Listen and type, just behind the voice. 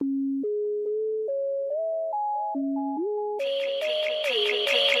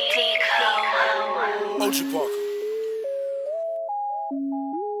Coach Parker.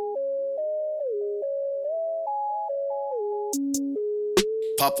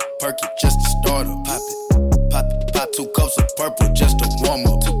 Pop a perky just to start her. Pop it. Pop 2 cups of purple just to warm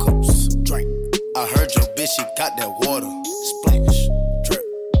up. 2 cups. Drink. I heard your bitch, she got that water. Splash. Drip.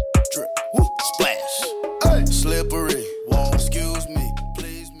 Drip. Woo. Splash. Hey. Slippery. Whoa. Excuse me.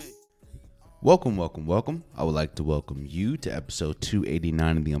 Please me. Welcome. I would like to welcome you to episode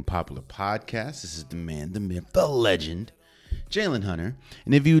 289 of the Unpopular Podcast. This is the man, the myth, the legend, Jalen Hunter.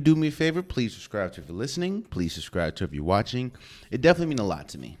 And if you would do me a favor, please subscribe to if you're listening. Please subscribe to if you're watching. It definitely means a lot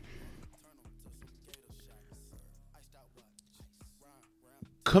to me.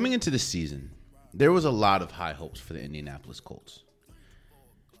 Coming into the season, there was a lot of high hopes for the Indianapolis Colts.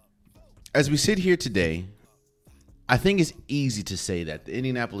 As we sit here today, I think it's easy to say that the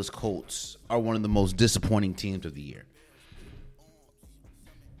Indianapolis Colts are one of the most disappointing teams of the year.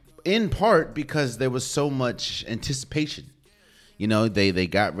 In part because there was so much anticipation. You know, they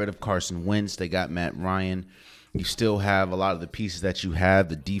got rid of Carson Wentz. They got Matt Ryan. You still have a lot of the pieces that you have.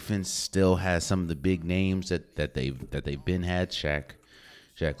 The defense still has some of the big names that they've been had. Shaq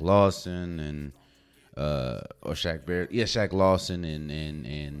Lawson and Shaq Lawson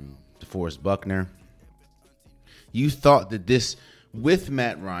and DeForest Buckner. You thought that this, with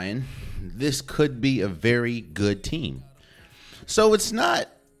Matt Ryan, this could be a very good team. So it's not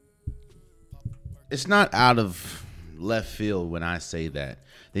out of left field when I say that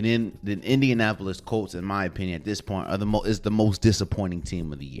the Indianapolis Colts, in my opinion, at this point, is the most disappointing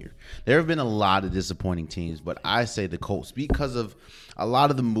team of the year. There have been a lot of disappointing teams, but I say the Colts because of a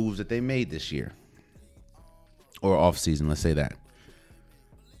lot of the moves that they made this year or offseason. Let's say that.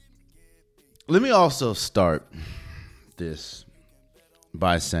 Let me also start this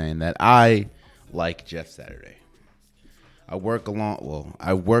by saying that I like Jeff Saturday. I worked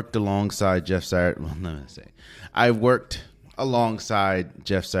alongside Jeff Saturday. Well, let me say, I worked alongside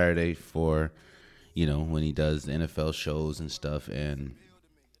Jeff Saturday for, when he does the NFL shows and stuff. And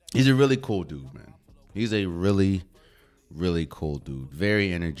he's a really cool dude, man. He's a really, really cool dude.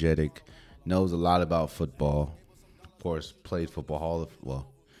 Very energetic. Knows a lot about football. Of course, played football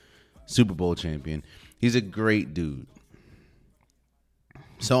Super Bowl champion. He's a great dude.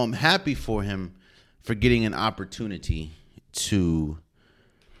 So I'm happy for him for getting an opportunity to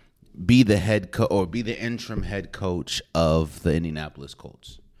be the head coach or be the interim head coach of the Indianapolis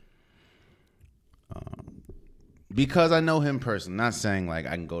Colts. Because I know him personally, not saying like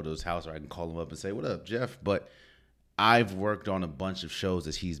I can go to his house or I can call him up and say, "What up, Jeff?" But I've worked on a bunch of shows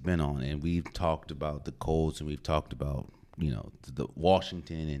that he's been on, and we've talked about the Colts and we've talked about, the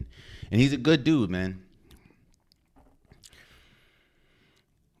Washington, and he's a good dude, man.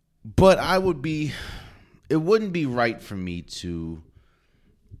 But it wouldn't be right for me to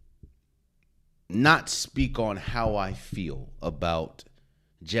not speak on how I feel about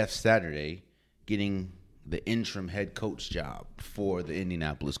Jeff Saturday getting the interim head coach job for the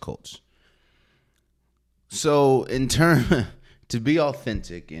Indianapolis Colts. So to be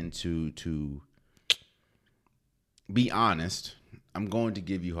authentic and to be honest, I'm going to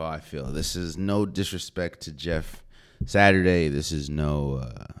give you how I feel. This is no disrespect to Jeff Saturday. This is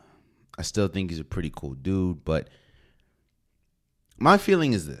I still think he's a pretty cool dude, but my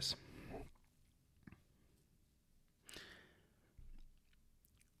feeling is this.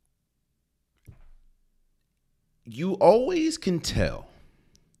 You always can tell.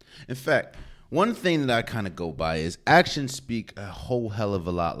 In fact, one thing that I kind of go by is actions speak a whole hell of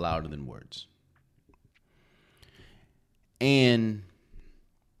a lot louder than words. And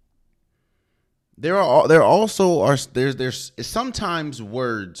there's sometimes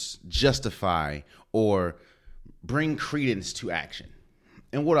words justify or bring credence to action.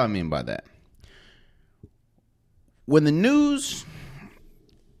 And what do I mean by that? When the news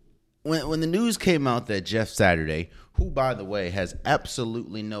came out that Jeff Saturday, who by the way has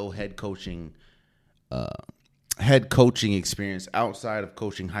absolutely no head coaching experience outside of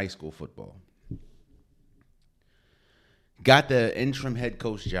coaching high school football, got the interim head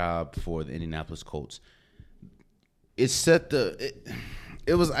coach job for the Indianapolis Colts. It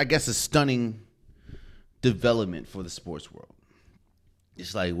was, I guess, a stunning development for the sports world.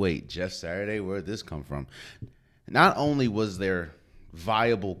 It's like, wait, Jeff Saturday, where'd this come from? Not only was there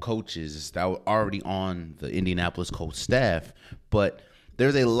viable coaches that were already on the Indianapolis Colts staff, but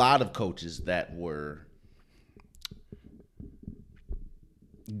there's a lot of coaches that were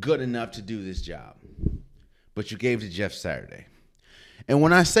good enough to do this job. But you gave to Jeff Saturday. And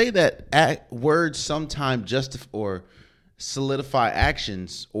when I say that words sometimes justify or solidify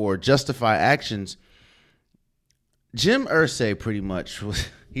actions or justify actions, Jim Irsay pretty much was,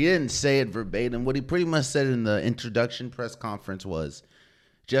 he didn't say it verbatim. What he pretty much said in the introduction press conference was,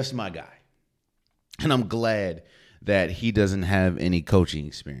 Jeff's my guy. And I'm glad that he doesn't have any coaching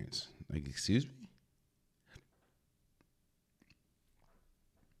experience. Like, excuse me?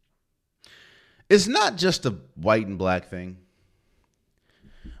 It's not just a white and black thing,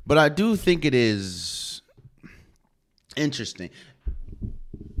 but I do think it is interesting.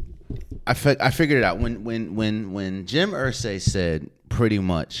 I figured it out when Jim Irsay said pretty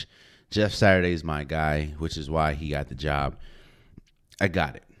much Jeff Saturday's my guy, which is why he got the job. I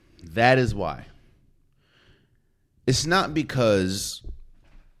got it. That is why. It's not because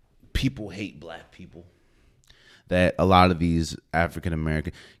people hate black people that a lot of these African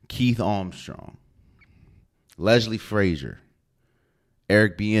American, Keith Armstrong, Leslie Frazier,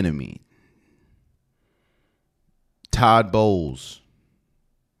 Eric Bieniemy, Todd Bowles.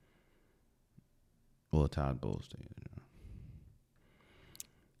 Well, Todd Bowles.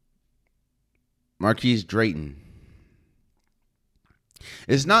 Marquise Drayton.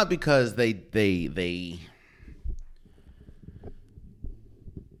 It's not because they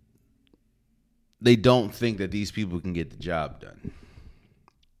don't think that these people can get the job done.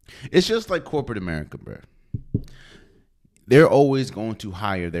 It's just like corporate America, bro. They're always going to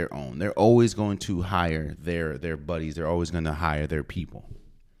hire their own. They're always going to hire their buddies. They're always going to hire their people.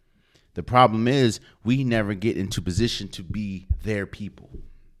 The problem is we never get into position to be their people.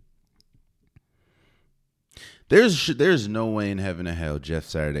 There's no way in heaven or hell Jeff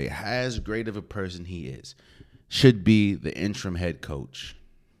Saturday, as great of a person he is, should be the interim head coach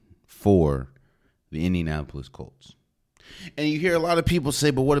for the Indianapolis Colts. And you hear a lot of people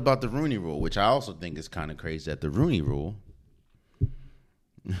say, but what about the Rooney Rule? Which I also think is kind of crazy that the Rooney Rule,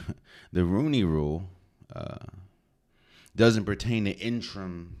 doesn't pertain to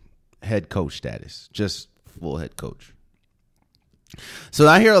interim head coach status, just full head coach. So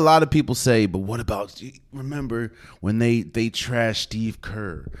I hear a lot of people say, but what about, remember when they trashed Steve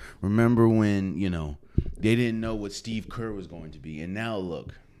Kerr? Remember when, they didn't know what Steve Kerr was going to be. And now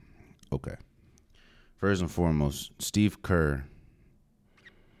look, okay. First and foremost, Steve Kerr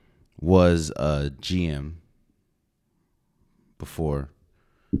was a GM before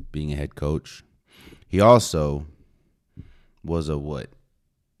being a head coach. He also was a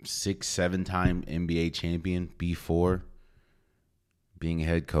 6-7-time NBA champion before being a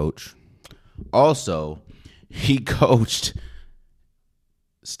head coach. Also, he coached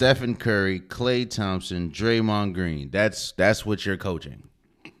Stephen Curry, Klay Thompson, Draymond Green. That's what you're coaching.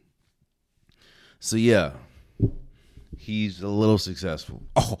 So, yeah, he's a little successful.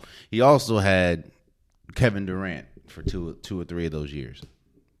 Oh, he also had Kevin Durant for two or three of those years.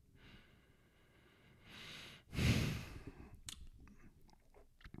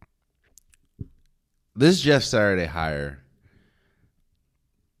 This Jeff Saturday hire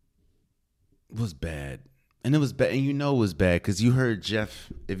was bad. And it was bad, and it was bad because you heard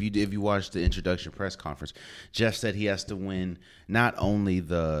Jeff. If you watched the introduction press conference, Jeff said he has to win not only he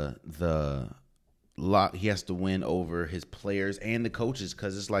has to win over his players and the coaches,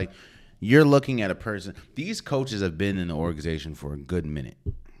 because it's like you're looking at a person. These coaches have been in the organization for a good minute.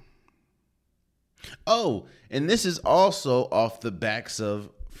 Oh, and this is also off the backs of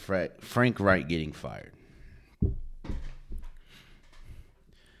Frank Wright getting fired.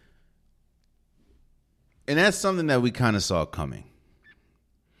 And that's something that we kind of saw coming.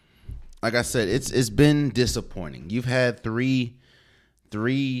 Like I said, it's been disappointing. You've had three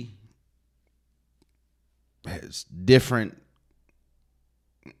different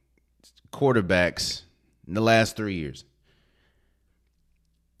quarterbacks in the last 3 years,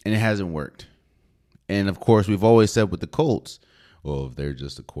 and it hasn't worked. And of course, we've always said with the Colts, well, if they're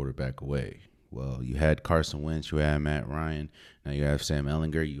just a quarterback away. Well, you had Carson Wentz, you had Matt Ryan, now you have Sam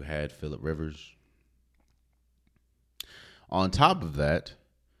Ehlinger, you had Phillip Rivers. On top of that,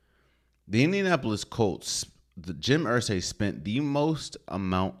 the Indianapolis Colts, Jim Irsay spent the most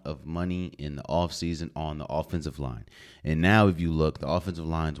amount of money in the offseason on the offensive line. And now if you look, the offensive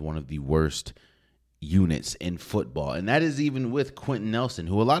line is one of the worst units in football. And that is even with Quentin Nelson,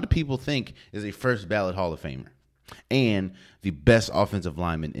 who a lot of people think is a first ballot Hall of Famer and the best offensive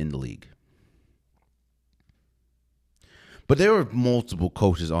lineman in the league. But there were multiple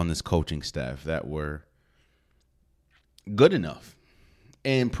coaches on this coaching staff that were good enough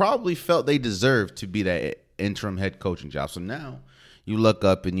and probably felt they deserved to be that interim head coaching job. So now you look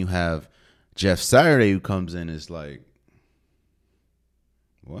up and you have Jeff Saturday who comes in and is like,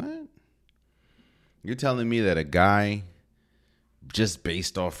 what? You're telling me that a guy just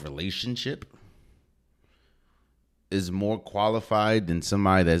based off relationship is more qualified than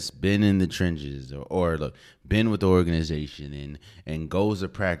somebody that's been in the trenches or look, been with the organization and goes to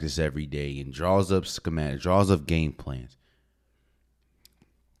practice every day and draws up schematics, draws up game plans.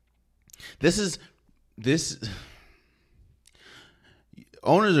 This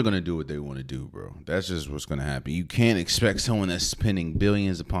owners are going to do what they want to do, bro. That's just what's going to happen. You can't expect someone that's spending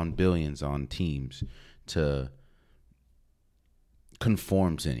billions upon billions on teams to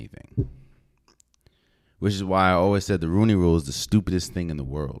conform to anything. Which is why I always said the Rooney Rule is the stupidest thing in the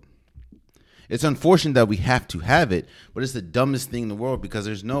world. It's unfortunate that we have to have it, but it's the dumbest thing in the world because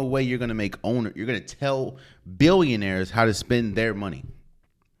there's no way you're going to tell billionaires how to spend their money.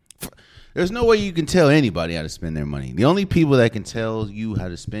 There's no way you can tell anybody how to spend their money. The only people that can tell you how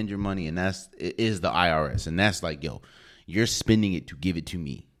to spend your money is the IRS. And that's like, yo, you're spending it to give it to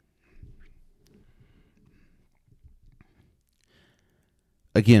me.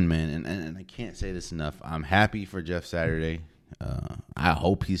 Again, man, and I can't say this enough. I'm happy for Jeff Saturday. I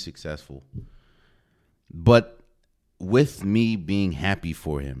hope he's successful. But with me being happy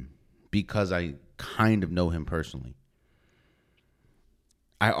for him, because I kind of know him personally,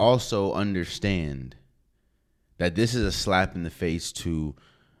 I also understand that this is a slap in the face to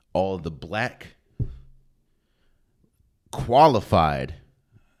all the black qualified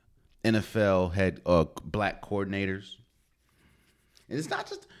NFL black coordinators. And it's not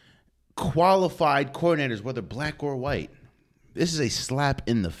just qualified coordinators, whether black or white. This is a slap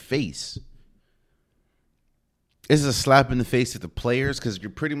in the face. This is a slap in the face to the players because you're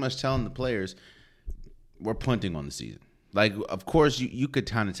pretty much telling the players we're punting on the season. Like, of course, you could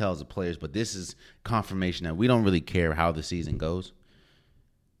kind of tell as the players, but this is confirmation that we don't really care how the season goes.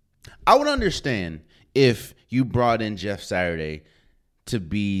 I would understand if you brought in Jeff Saturday to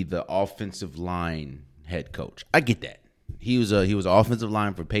be the offensive line head coach. I get that. He was offensive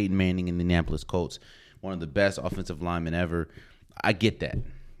line for Peyton Manning in the Indianapolis Colts, one of the best offensive linemen ever. I get that.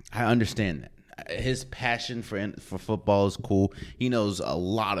 I understand that. His passion for football is cool. He knows a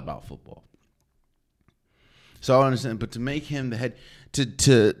lot about football. So I understand, but to make him the head,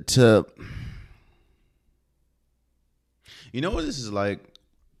 to you know what this is like?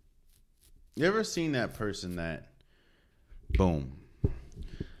 You ever seen that person that, boom,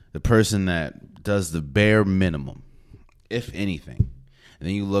 the person that does the bare minimum, if anything, and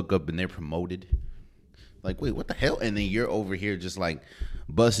then you look up and they're promoted? Like, wait, what the hell? And then you're over here just like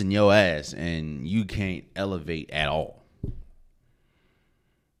busting your ass and you can't elevate at all.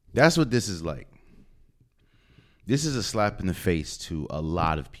 That's what this is like. This is a slap in the face to a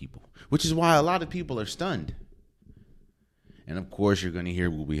lot of people, which is why a lot of people are stunned. And, of course, you're going to hear,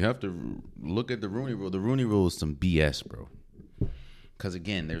 well, we have to look at the Rooney Rule. The Rooney Rule is some BS, bro. Because,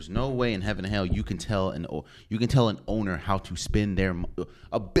 again, there's no way in heaven and hell you can tell an owner how to spend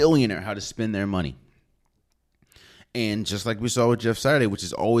a billionaire how to spend their money. And just like we saw with Jeff Saturday, which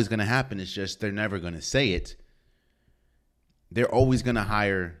is always going to happen, it's just they're never going to say it. They're always going to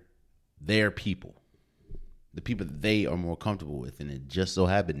hire their people. The people that they are more comfortable with, and it just so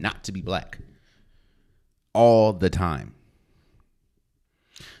happened not to be black all the time.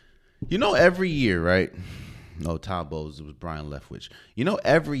 You know, every year, right? No, Todd Bowles, it was Brian Leftwich. You know,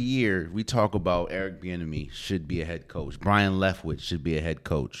 every year we talk about Eric Bieniemy should be a head coach. Brian Leftwich should be a head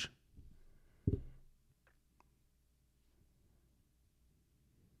coach.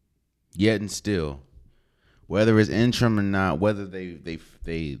 Yet and still, whether it's interim or not, whether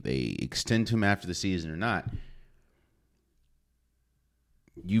they extend him after the season or not,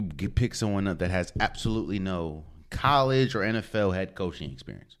 you pick someone up that has absolutely no college or NFL head coaching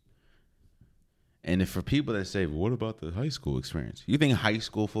experience. And if for people that say, well, what about the high school experience? You think high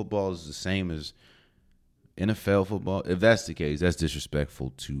school football is the same as NFL football? If that's the case, that's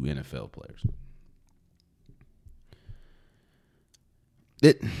disrespectful to NFL players.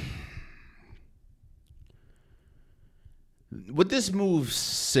 What this move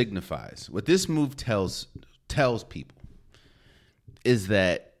signifies, what this move tells people is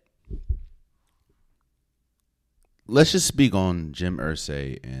that, let's just speak on Jim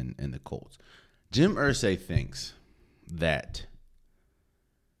Irsay and the Colts. Jim Irsay thinks that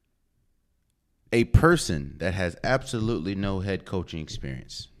a person that has absolutely no head coaching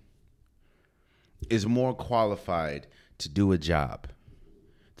experience is more qualified to do a job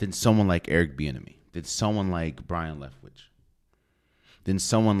than someone like Eric Bieniemy, than someone like Brian Leftwich, than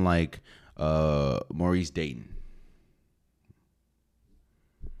someone like Maurice Dayton.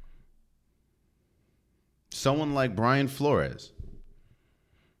 Someone like Brian Flores.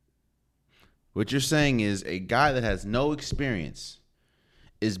 What you're saying is a guy that has no experience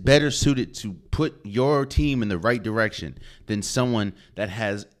is better suited to put your team in the right direction than someone that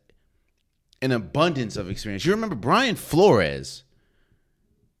has an abundance of experience. You remember Brian Flores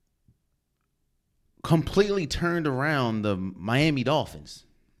completely turned around the Miami Dolphins.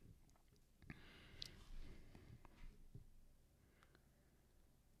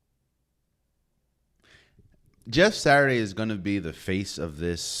 Jeff Saturday is going to be the face of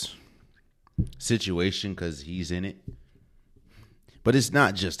this situation because he's in it. But it's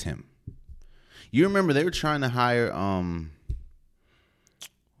not just him. You remember they were trying to hire,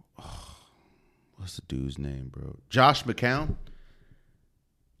 what's the dude's name, bro? Josh McCown.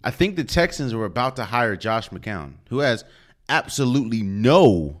 I think the Texans were about to hire Josh McCown, who has absolutely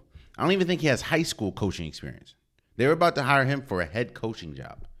I don't even think he has high school coaching experience. They were about to hire him for a head coaching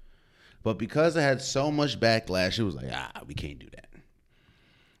job. But because I had so much backlash, it was like, we can't do that.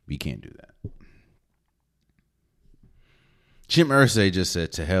 We can't do that. Jim Irsay just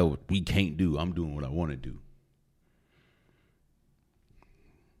said, to hell, we can't do. I'm doing what I want to do.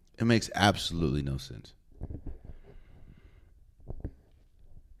 It makes absolutely no sense.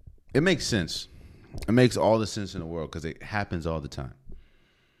 It makes sense. It makes all the sense in the world because it happens all the time.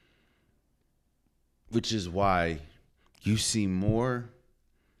 Which is why you see more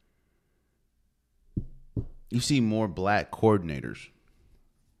black coordinators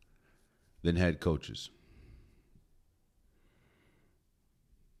than head coaches.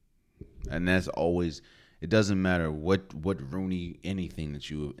 And that's always, it doesn't matter what Rooney, anything that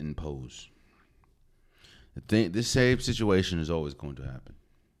you impose. This same situation is always going to happen.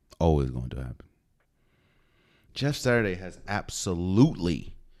 Always going to happen. Jeff Saturday has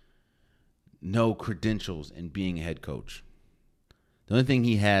absolutely no credentials in being a head coach. The only thing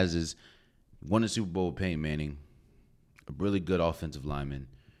he has is won a Super Bowl with Peyton Manning, a really good offensive lineman,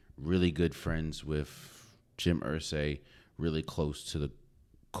 really good friends with Jim Irsay, really close to the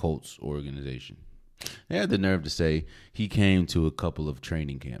Colts organization. They had the nerve to say he came to a couple of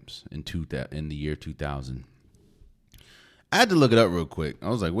training camps in the year 2000. I had to look it up real quick. I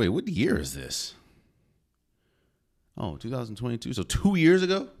was like, wait, what year is this? Oh, 2022. So 2 years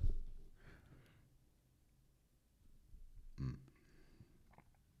ago?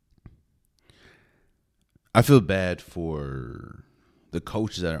 I feel bad for the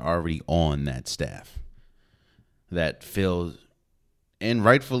coaches that are already on that staff that feel, and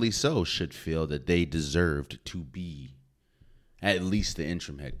rightfully so, should feel that they deserved to be at least the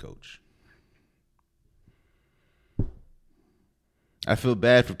interim head coach. I feel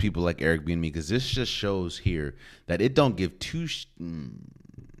bad for people like Eric Bieniemy because this just shows here that it don't give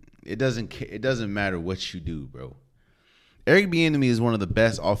it doesn't matter what you do, bro. Eric Bieniemy is one of the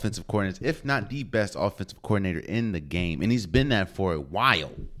best offensive coordinators, if not the best offensive coordinator in the game, and he's been that for a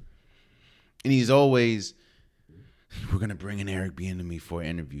while. And he's always, we're gonna bring in Eric Bieniemy for an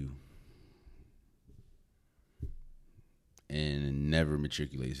interview, and never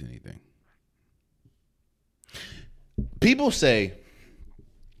matriculates anything. People say,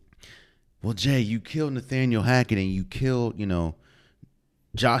 well, Jay, you killed Nathaniel Hackett and you killed,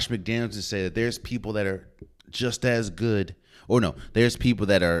 Josh McDaniels, and say that there's people that are just as good. Or no, there's people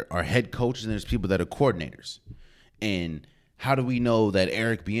that are head coaches and there's people that are coordinators. And how do we know that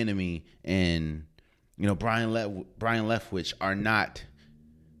Eric Bieniemy and Brian Leftwich are not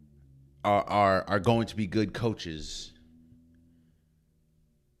are going to be good coaches?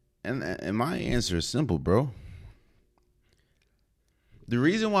 And my answer is simple, bro. The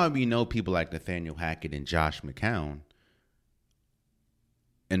reason why we know people like Nathaniel Hackett and Josh McCown,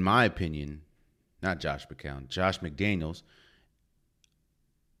 in my opinion, not Josh McCown, Josh McDaniels,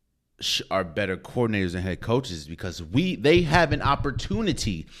 are better coordinators and head coaches because they have an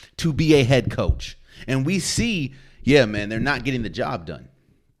opportunity to be a head coach. And we see, they're not getting the job done.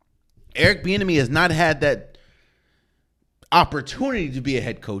 Eric Bieniemy has not had that opportunity to be a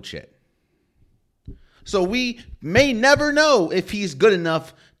head coach yet. So we may never know if he's good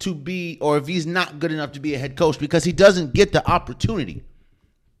enough to be, or if he's not good enough to be a head coach because he doesn't get the opportunity.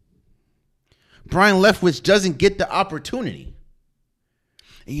 Brian Leftwich doesn't get the opportunity.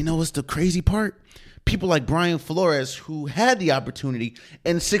 And you know what's the crazy part? People like Brian Flores, who had the opportunity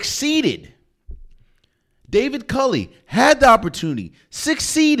and succeeded. David Culley had the opportunity,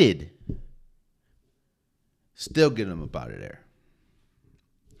 succeeded. Still get him up out of there.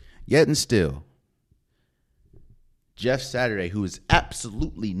 Yet and still, Jeff Saturday, who has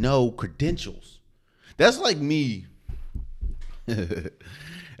absolutely no credentials. That's like me.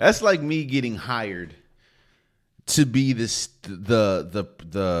 That's like me getting hired to be the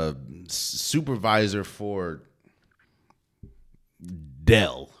supervisor for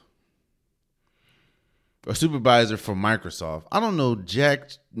Dell or supervisor for Microsoft. I don't know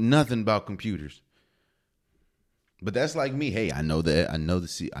nothing about computers. But that's like me. Hey, I know that. I know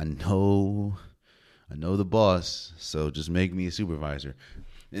the boss. So just make me a supervisor.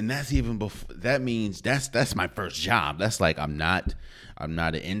 And that's even before. That means that's my first job. That's like I'm not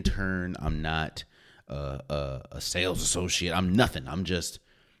an intern. I'm not a sales associate. I'm nothing. I'm just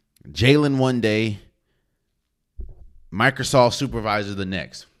Jalen one day, Microsoft supervisor the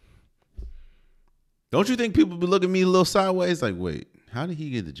next. Don't you think people be looking at me a little sideways? Like, wait, how did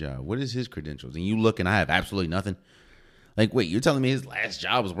he get the job? What is his credentials? And you look and I have absolutely nothing. Like, wait, you're telling me his last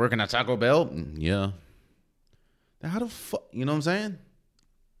job was working at Taco Bell? Yeah. How the fuck? You know what I'm saying?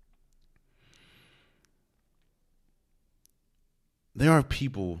 There are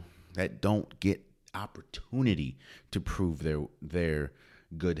people that don't get opportunity to prove they're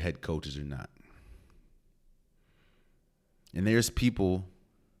good head coaches or not. And there's people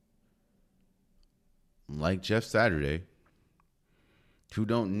like Jeff Saturday who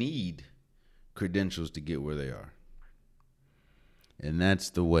don't need credentials to get where they are. And that's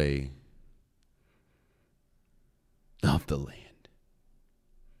the way of the land.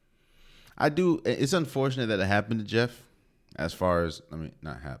 It's unfortunate that it happened to Jeff. As far as,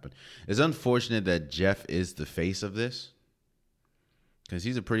 not happen. It's unfortunate that Jeff is the face of this. Because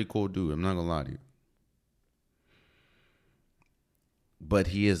he's a pretty cool dude. I'm not going to lie to you. But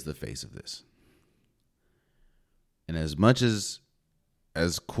he is the face of this. And as much as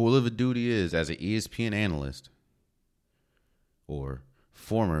cool of a dude he is as an ESPN analyst, or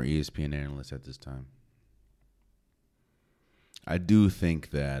former ESPN analyst at this time, I do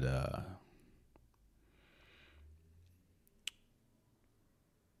think that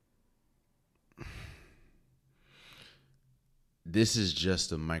this is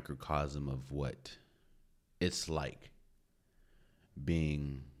just a microcosm of what it's like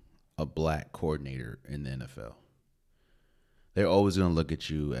being a black coordinator in the NFL. They're always going to look at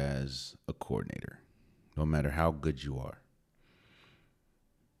you as a coordinator, no matter how good you are.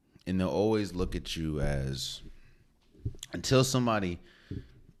 And they'll always look at you as, until somebody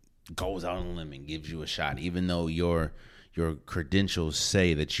goes out on a limb and gives you a shot, even though your credentials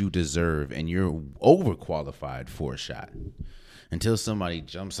say that you deserve and you're overqualified for a shot. Until somebody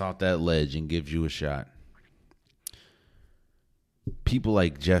jumps off that ledge and gives you a shot. People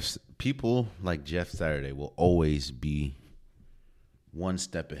like Jeff Saturday will always be one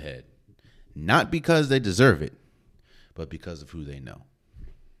step ahead. Not because they deserve it, but because of who they know.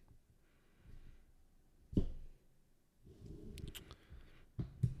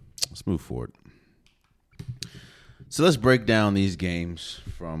 Let's move forward. So let's break down these games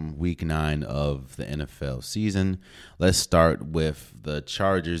from week 9 of the NFL season. Let's start with the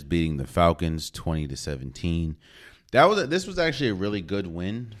Chargers beating the Falcons 20-17. This was actually a really good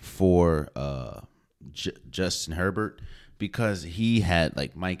win for Justin Herbert, because he had,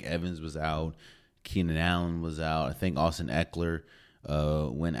 like, Mike Evans was out, Keenan Allen was out. I think Austin Eckler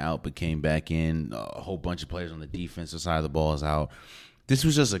went out but came back in. A whole bunch of players on the defensive side of the ball is out. This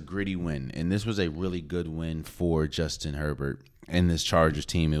was just a gritty win, and this was a really good win for Justin Herbert and this Chargers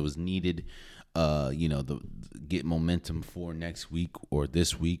team. It was needed, get momentum for next week or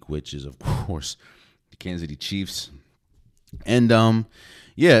this week, which is, of course, the Kansas City Chiefs. And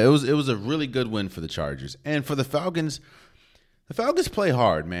it was a really good win for the Chargers. And for the Falcons play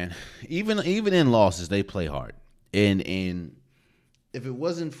hard, man. Even in losses, they play hard. And if it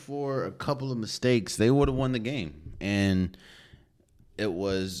wasn't for a couple of mistakes, they would have won the game. And it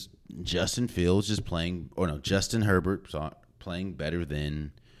was Justin Herbert playing better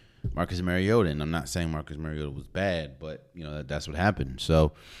than Marcus Mariota. And I'm not saying Marcus Mariota was bad, but that's what happened.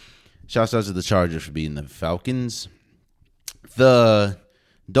 So shouts out to the Chargers for beating the Falcons. The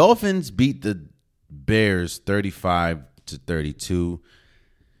Dolphins beat the Bears 35-32.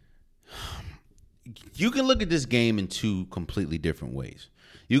 You can look at this game in two completely different ways.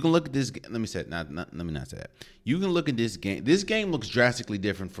 You can look at this. Let me not say that. You can look at this game. This game looks drastically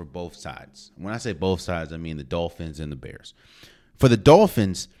different for both sides. When I say both sides, I mean the Dolphins and the Bears. For the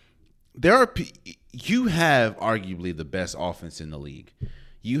Dolphins, you have arguably the best offense in the league.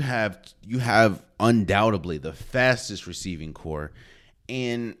 You have undoubtedly the fastest receiving core,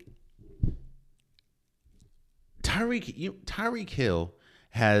 and Tyreek Hill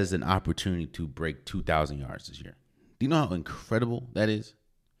has an opportunity to break 2,000 yards this year. Do you know how incredible that is?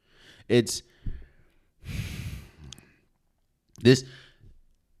 It's this.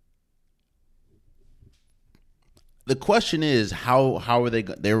 The question is how are they?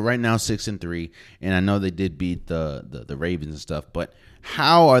 They're right now 6-3, and I know they did beat the Ravens and stuff, but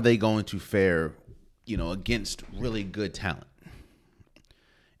how are they going to fare, against really good talent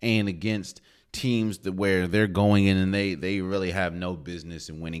and against teams where they're going in and they really have no business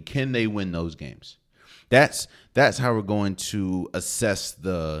in winning? Can they win those games? That's how we're going to assess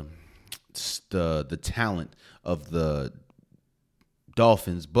the talent of the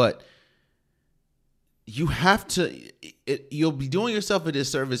Dolphins. But you have to. You'll be doing yourself a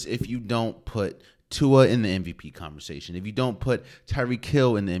disservice if you don't put Tua in the MVP conversation. If you don't put Tyreek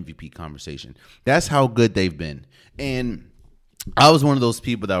Hill in the MVP conversation, that's how good they've been. And I was one of those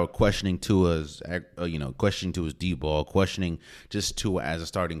people that were questioning Tua's deep ball, questioning just Tua as a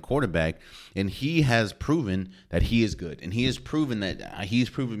starting quarterback. And he has proven that he is good, and he has proven that he's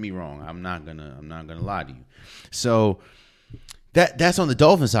proven me wrong. I'm not gonna lie to you. So that's on the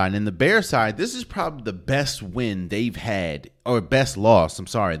Dolphins side. And the Bears side, this is probably the best win they've had, or best loss,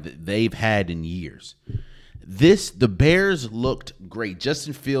 that they've had in years. The Bears looked great.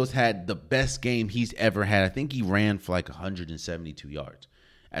 Justin Fields had the best game he's ever had. I think he ran for like 172 yards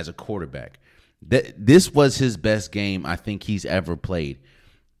as a quarterback. This was his best game I think he's ever played,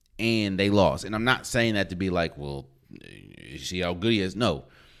 and they lost. And I'm not saying that to be like, well, you see how good he is. No,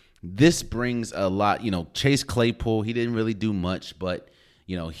 this brings a lot. Chase Claypool, he didn't really do much, but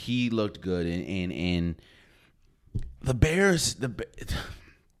he looked good. And the Bears,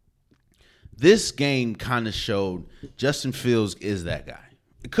 this game kind of showed Justin Fields is that guy.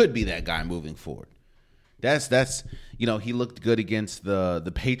 It could be that guy moving forward. That's he looked good against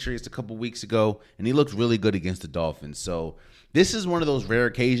the Patriots a couple weeks ago, and he looked really good against the Dolphins. So this is one of those rare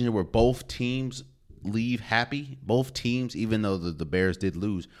occasions where both teams leave happy. Both teams, even though the Bears did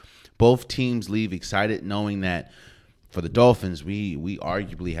lose, both teams leave excited, knowing that for the Dolphins, we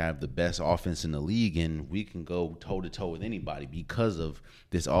arguably have the best offense in the league, and we can go toe-to-toe with anybody because of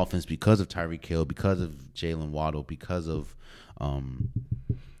this offense, because of Tyreek Hill, because of Jalen Waddle, because of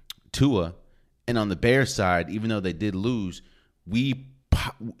Tua. And on the Bears side, even though they did lose, it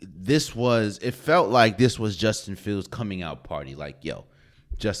felt like this was Justin Fields' coming out party. Like, yo,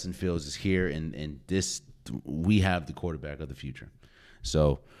 Justin Fields is here, and we have the quarterback of the future.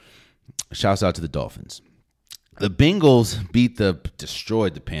 So, shouts out to the Dolphins. The Bengals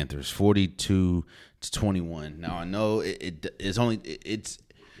destroyed the Panthers 42-21. Now I know it's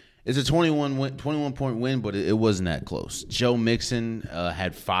a 21 point win, but it wasn't that close. Joe Mixon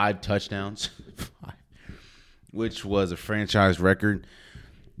had 5 touchdowns, which was a franchise record.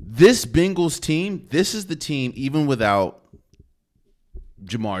 This Bengals team, this is the team even without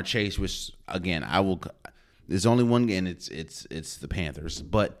Jamar Chase, which again there's only one game. It's the Panthers,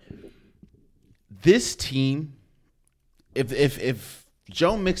 but this team. If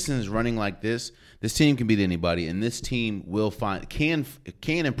Joe Mixon is running like this team can beat anybody, and this team can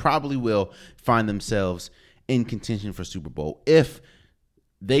and probably will find themselves in contention for Super Bowl if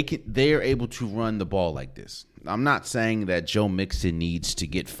they are able to run the ball like this. I'm not saying that Joe Mixon needs to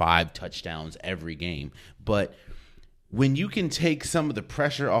get 5 touchdowns every game, but when you can take some of the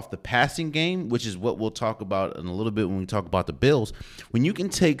pressure off the passing game, which is what we'll talk about in a little bit when we talk about the Bills, when you can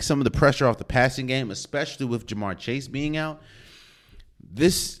take some of the pressure off the passing game, especially with Jamar Chase being out,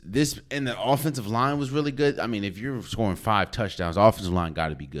 this and the offensive line was really good. I mean, if you're scoring 5 touchdowns, offensive line got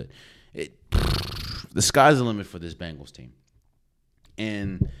to be good. The sky's the limit for this Bengals team,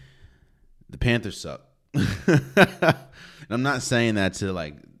 and the Panthers suck. And I'm not saying that to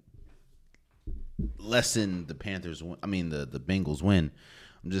like lessen the Panthers. The Bengals win.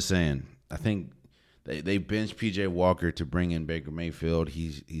 I'm just saying. I think they benched PJ Walker to bring in Baker Mayfield.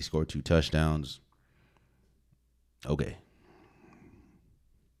 He scored 2 touchdowns. Okay.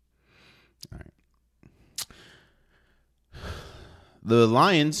 All right. The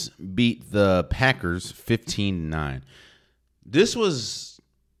Lions beat the Packers 15-9.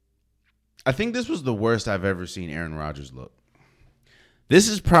 I think this was the worst I've ever seen Aaron Rodgers look. This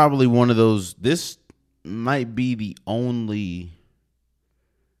is probably one of those. This might be the only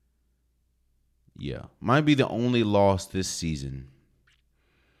loss this season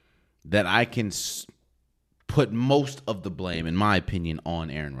that I can put most of the blame, in my opinion, on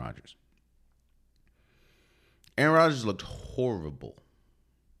Aaron Rodgers. Aaron Rodgers looked horrible.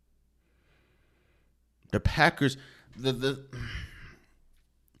 The Packers,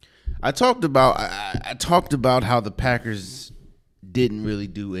 I talked about how the Packers didn't really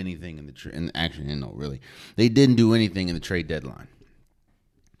do anything in the they didn't do anything in the trade deadline.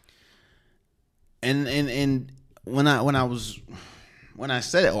 And when I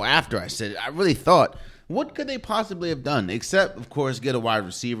said it, or after I said it, I really thought, what could they possibly have done? Except, of course, get a wide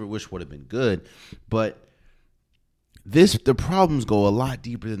receiver, which would have been good. But the problems go a lot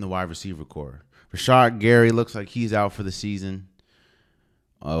deeper than the wide receiver core. Rashad Gary looks like he's out for the season.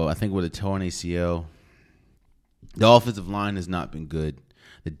 Oh, I think with a torn ACL. The offensive line has not been good.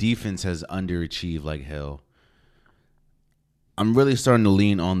 The defense has underachieved like hell. I'm really starting to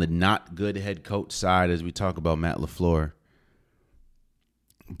lean on the not good head coach side as we talk about Matt LaFleur.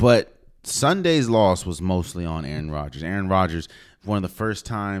 But Sunday's loss was mostly on Aaron Rodgers. Aaron Rodgers, one of the first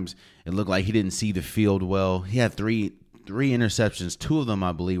times it looked like he didn't see the field well. He had three interceptions. 2 of them,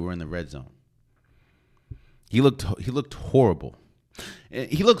 I believe, were in the red zone. He looked horrible.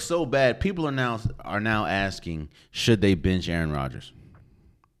 He looked so bad. People are now asking, should they bench Aaron Rodgers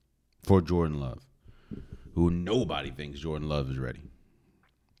for Jordan Love, who nobody thinks Jordan Love is ready.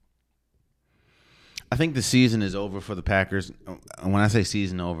 I think the season is over for the Packers. When I say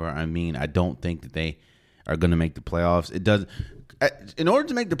season over, I mean I don't think that they are going to make the playoffs. It does. In order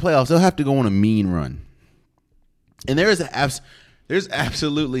to make the playoffs, they'll have to go on a mean run. And there's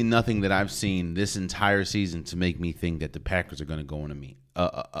absolutely nothing that I've seen this entire season to make me think that the Packers are going to go on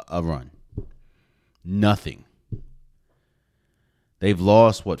a run. Nothing. They've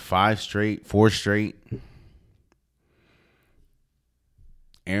lost, 4 straight.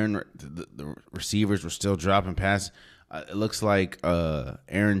 The receivers were still dropping passes. It looks like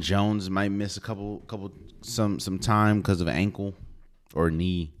Aaron Jones might miss some time because of ankle or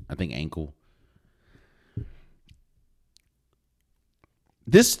knee. I think ankle.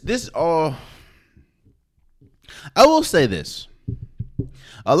 This all. I will say this.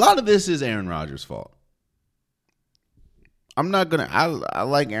 A lot of this is Aaron Rodgers' fault. I'm not gonna. I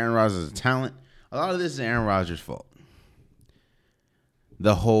like Aaron Rodgers as a talent. A lot of this is Aaron Rodgers' fault.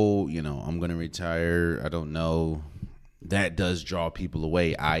 The whole, I'm going to retire, I don't know, that does draw people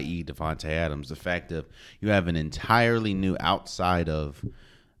away, i.e. Devontae Adams. The fact of you have an entirely new, outside of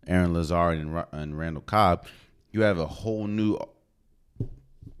Aaron Lazard and Randall Cobb, you have a whole new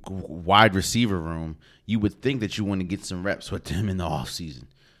wide receiver room. You would think that you want to get some reps with them in the offseason.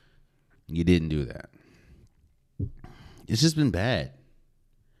 You didn't do that. It's just been bad.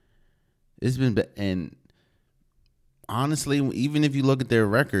 It's been bad. And honestly, even if you look at their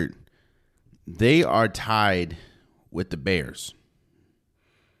record, they are tied with the Bears.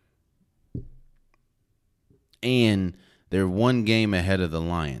 And they're 1 game ahead of the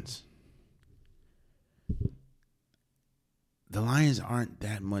Lions. The Lions aren't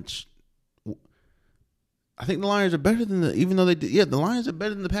that much. I think the Lions are better than the Lions are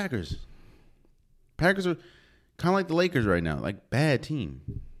better than the Packers. Packers are kind of like the Lakers right now, like bad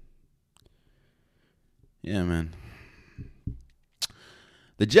team. Yeah, man.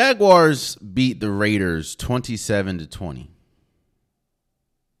 The Jaguars beat the Raiders 27-20.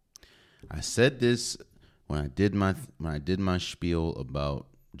 I said this when I did my spiel about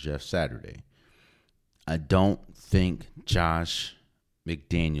Jeff Saturday. I don't think Josh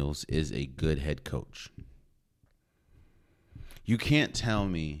McDaniels is a good head coach. You can't tell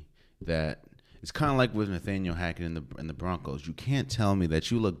me that it's kind of like with Nathaniel Hackett in the Broncos. You can't tell me that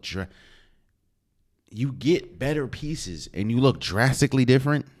you get better pieces and you look drastically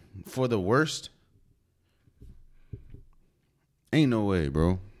different for the worst. Ain't no way,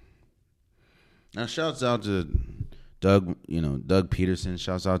 bro. Now, shouts out to Doug Peterson.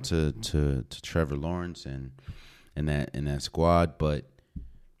 Shouts out to Trevor Lawrence and that squad. But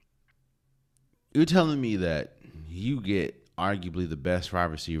you're telling me that you get arguably the best wide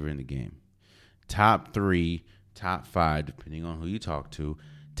receiver in the game, top 3, top 5, depending on who you talk to,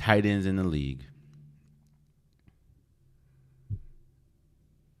 tight ends in the league.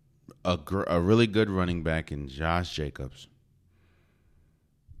 A really good running back in Josh Jacobs.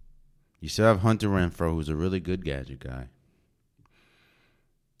 You still have Hunter Renfrow, who's a really good gadget guy.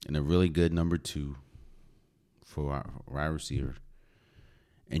 And a really good number 2 for our wide receiver.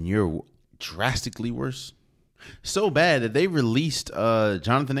 And you're drastically worse. So bad that they released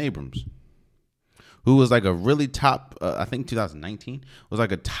Jonathan Abrams, who was like a really top, I think 2019, was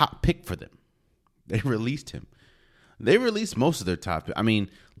like a top pick for them. They released him. They released most of their top. I mean,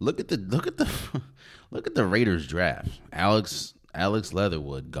 look at the Raiders draft. Alex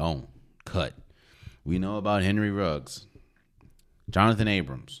Leatherwood gone, cut. We know about Henry Ruggs, Jonathan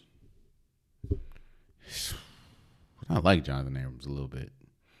Abrams. I like Jonathan Abrams a little bit,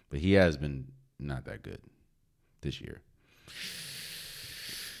 but he has been not that good this year.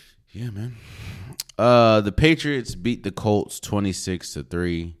 Yeah, man. The Patriots beat the Colts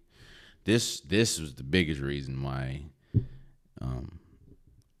 26-3. This was the biggest reason why.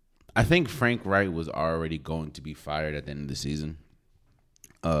 I think Frank Wright was already going to be fired at the end of the season.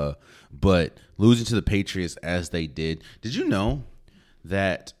 But losing to the Patriots as they did you know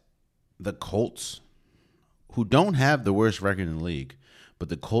that the Colts, who don't have the worst record in the league, but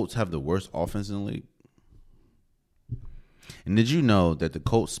the Colts have the worst offense in the league? And did you know that the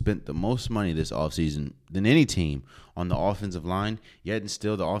Colts spent the most money this offseason than any team on the offensive line, yet and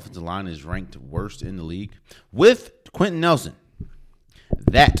still the offensive line is ranked worst in the league? With Quentin Nelson,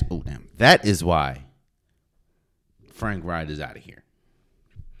 That is why Frank Wright is out of here.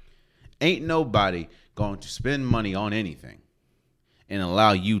 Ain't nobody going to spend money on anything and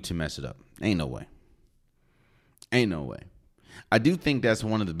allow you to mess it up. Ain't no way. I do think that's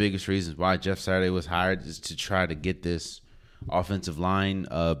one of the biggest reasons why Jeff Saturday was hired, is to try to get this offensive line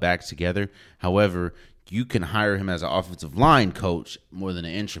back together. However, you can hire him as an offensive line coach more than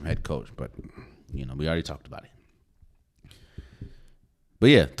an interim head coach. But, we already talked about it.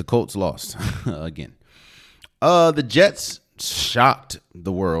 But, yeah, the Colts lost again. The Jets shocked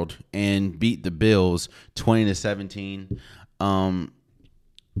the world and beat the Bills 20-17.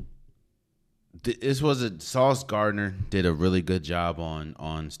 This was Sauce Gardner did a really good job on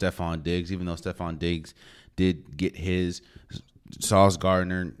Stephon Diggs, even though Stephon Diggs did get his. Sauce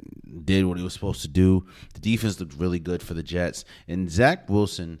Gardner did what he was supposed to do. The defense looked really good for the Jets, and Zach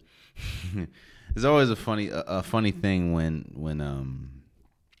Wilson. It's always a funny thing when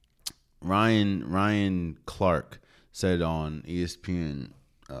Ryan Clark said on ESPN.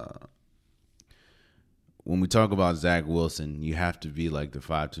 When we talk about Zach Wilson, you have to be like the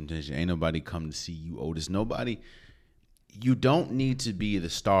Five Temptations. Ain't nobody come to see you, Otis. Nobody. You don't need to be the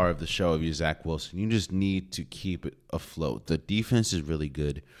star of the show if you're Zach Wilson. You just need to keep it afloat. The defense is really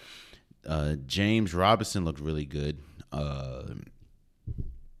good. James Robinson looked really good.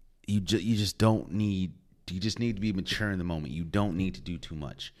 You just don't need. You just need to be mature in the moment. You don't need to do too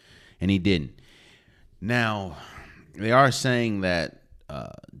much, and he didn't. Now, they are saying that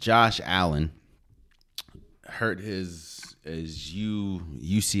Josh Allen hurt his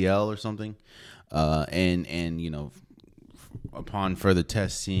UCL or something, and upon further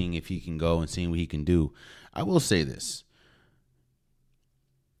tests, seeing if he can go and seeing what he can do. I will say this,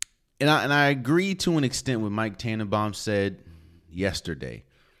 and I agree to an extent with Mike Tannenbaum said yesterday.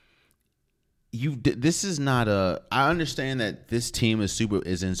 This is not a. I understand that this team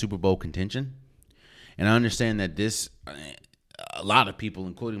is in Super Bowl contention, and I understand that a lot of people,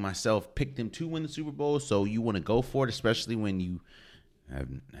 including myself, picked them to win the Super Bowl. So you want to go for it, especially when you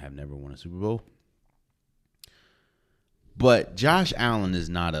have never won a Super Bowl. But Josh Allen is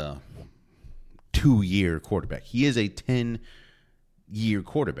not a 2-year quarterback. He is a 10-year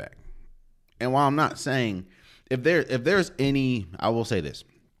quarterback. And while I'm not saying if there's any, I will say this: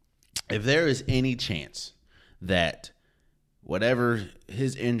 if there is any chance that whatever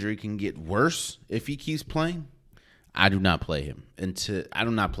his injury can get worse if he keeps playing, I do not play him. I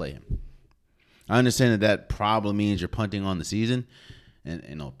understand that probably means you're punting on the season, and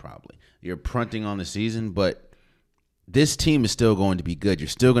no, probably you're punting on the season. But this team is still going to be good. You're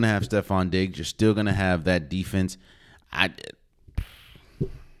still going to have Stephon Diggs. You're still going to have that defense. I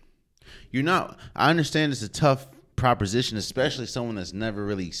understand it's a tough proposition, especially someone that's never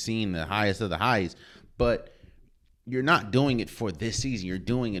really seen the highest of the highs. But you're not doing it for this season. You're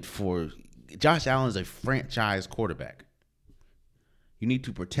doing it for. Josh Allen is a franchise quarterback. You need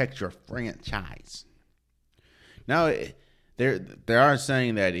to protect your franchise. Now, they are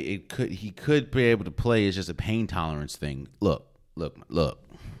saying that he could be able to play. It's just a pain tolerance thing. Look. The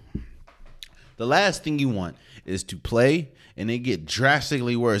last thing you want is to play and it get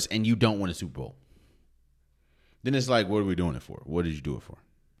drastically worse and you don't win a Super Bowl. Then it's like, what are we doing it for? What did you do it for?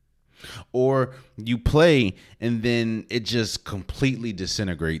 Or you play and then it just completely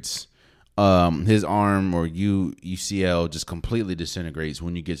disintegrates. His arm or UCL just completely disintegrates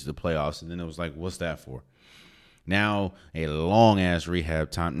when you get to the playoffs, and then it was like, what's that for? Now a long ass rehab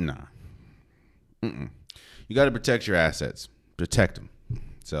time. Nah, you got to protect your assets, protect them.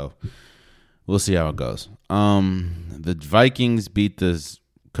 So we'll see how it goes. The Vikings beat the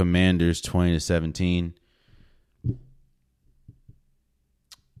Commanders 20-17.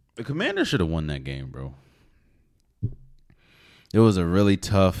 The Commanders should have won that game, bro. It was a really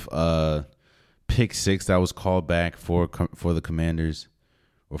tough pick six that was called back for the Commanders,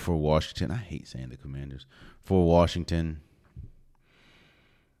 or for Washington. I hate saying the Commanders. For Washington.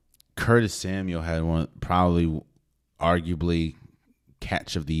 Curtis Samuel had one, probably arguably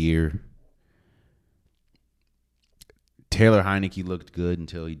catch of the year. Taylor Heineke looked good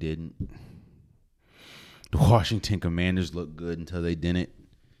until he didn't. The Washington Commanders looked good until they didn't.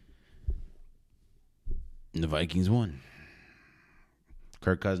 And the Vikings won.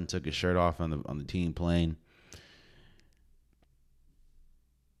 Kirk Cousins took his shirt off on the team plane.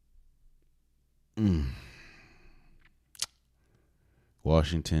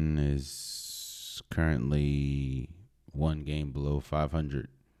 Washington is currently one game below 500.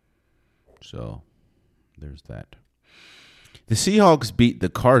 So there's that. The Seahawks beat the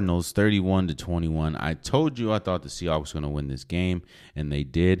Cardinals 31-21. I told you I thought the Seahawks were going to win this game, and they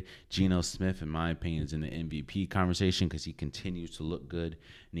did. Geno Smith, in my opinion, is in the MVP conversation because he continues to look good,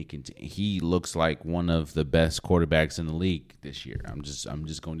 and he looks like one of the best quarterbacks in the league this year. I'm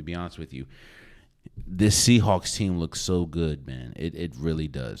just going to be honest with you. This Seahawks team looks so good, man. It really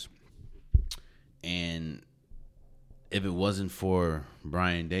does. And if it wasn't for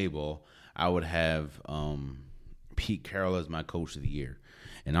Brian Daboll, I would have Pete Carroll as my coach of the year.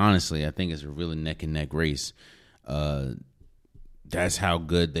 And honestly, I think it's a really neck and neck race. That's how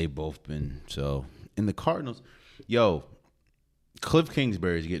good they both been. So in the Cardinals, Cliff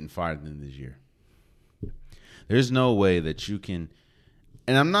Kingsbury is getting fired at the end of this year. There's no way that you can,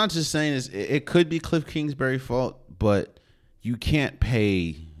 and I'm not just saying this, it could be Cliff Kingsbury's fault, but you can't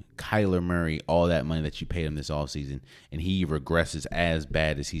pay Kyler Murray all that money that you paid him this offseason, and he regresses as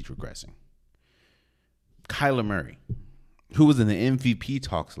bad as he's regressing. Kyler Murray, who was in the MVP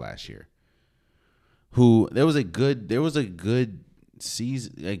talks last year, there was a good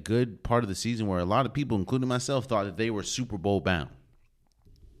season, a good part of the season where a lot of people, including myself, thought that they were Super Bowl bound,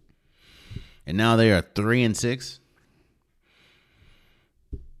 and now they are 3-6.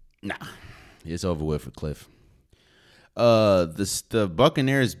 Nah, it's over with for Cliff. The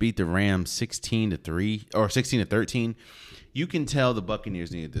Buccaneers beat the Rams 16-3 or 16-13. You can tell the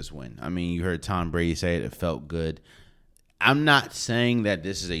Buccaneers needed this win. I mean, you heard Tom Brady say it felt good. I'm not saying that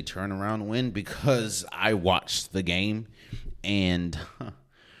this is a turnaround win because I watched the game and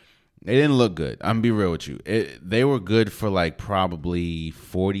they didn't look good. I'm gonna be real with you. They were good for like probably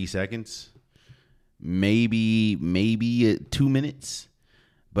 40 seconds, maybe 2 minutes.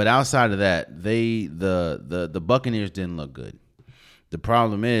 But outside of that, the Buccaneers didn't look good. The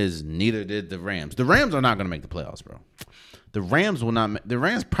problem is neither did the Rams. The Rams are not going to make the playoffs, bro. The Rams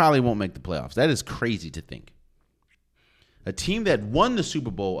probably won't make the playoffs. That is crazy to think. A team that won the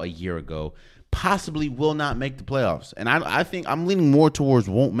Super Bowl a year ago possibly will not make the playoffs. And I think I'm leaning more towards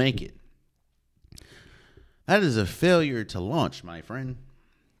won't make it. That is a failure to launch, my friend.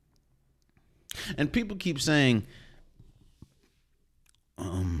 And people keep saying,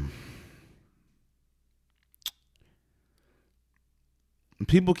 I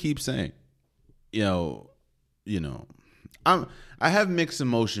have mixed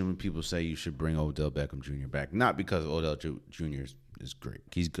emotion when people say you should bring Odell Beckham Jr. back. Not because Odell Jr. is great.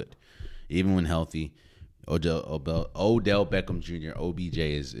 He's good. Even when healthy, Odell Beckham Jr., OBJ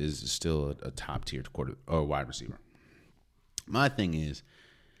is still a top tier quarter or wide receiver. My thing is,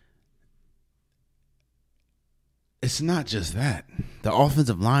 it's not just that. The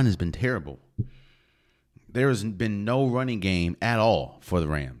offensive line has been terrible. There has been no running game at all for the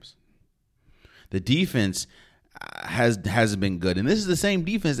Rams. The defense hasn't been good. And this is the same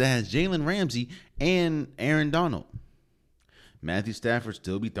defense that has Jalen Ramsey and Aaron Donald. Matthew Stafford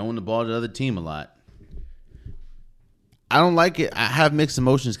still be throwing the ball to the other team a lot. I don't like it. I have mixed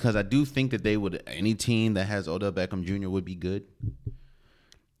emotions because I do think that any team that has Odell Beckham Jr. would be good.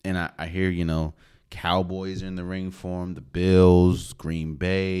 And I hear, Cowboys are in the ring for him, the Bills, Green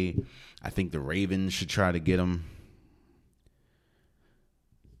Bay. I think the Ravens should try to get him.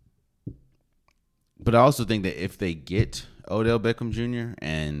 But I also think that if they get Odell Beckham Jr.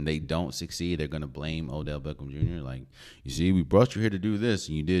 and they don't succeed, they're going to blame Odell Beckham Jr. Like, you see, we brought you here to do this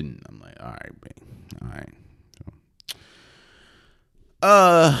and you didn't. I'm like, all right, man. All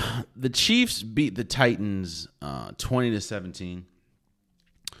right. The Chiefs beat the Titans 20-17.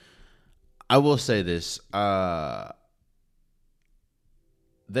 I will say this. They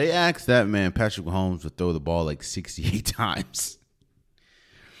asked that man, Patrick Mahomes, to throw the ball like 68 times.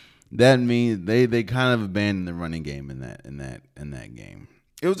 That means they kind of abandoned the running game in that game.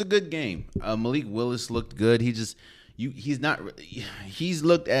 It was a good game. Malik Willis looked good. He's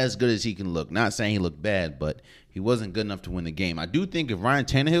looked as good as he can look. Not saying he looked bad, but he wasn't good enough to win the game. I do think if Ryan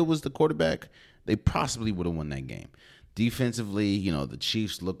Tannehill was the quarterback, they possibly would have won that game. Defensively, the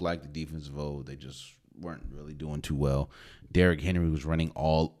Chiefs looked like the defense of old. They just weren't really doing too well. Derrick Henry was running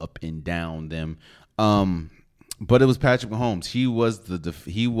all up and down them. But it was Patrick Mahomes. He was the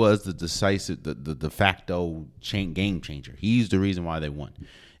decisive, the de facto game changer. He's the reason why they won.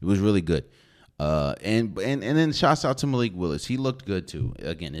 It was really good. And then shouts out to Malik Willis. He looked good too.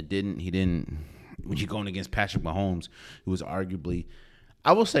 Again, he didn't. When you're going against Patrick Mahomes, who was arguably,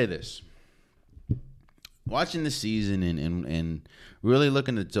 I will say this. Watching the season and really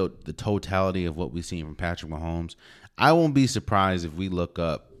looking at the totality of what we've seen from Patrick Mahomes, I won't be surprised if we look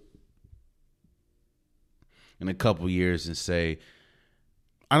up in a couple years and say,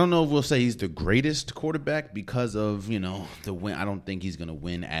 I don't know if we'll say he's the greatest quarterback because of, the win. I don't think he's going to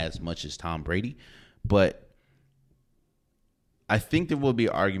win as much as Tom Brady, but I think there will be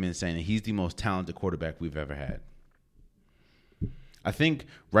an argument saying that he's the most talented quarterback we've ever had. I think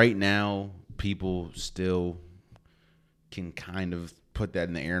right now people still can kind of put that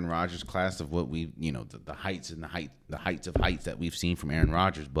in the Aaron Rodgers class of what we, the heights and the heights of heights that we've seen from Aaron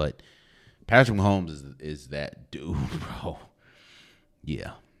Rodgers. But Patrick Mahomes is that dude, bro.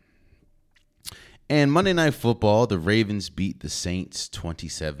 Yeah. And Monday Night Football, the Ravens beat the Saints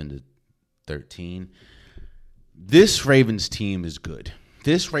 27-13. This Ravens team is good.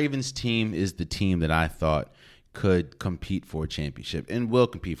 This Ravens team is the team that I thought could compete for a championship and will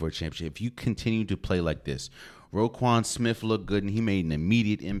compete for a championship if you continue to play like this. Roquan Smith looked good, and he made an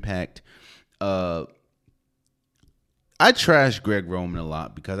immediate impact. I trash Greg Roman a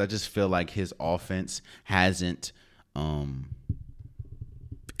lot because I just feel like his offense hasn't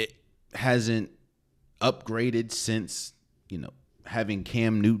upgraded since, having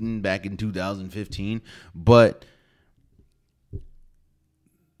Cam Newton back in 2015. But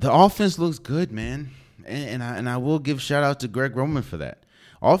the offense looks good, man. And I will give shout out to Greg Roman for that.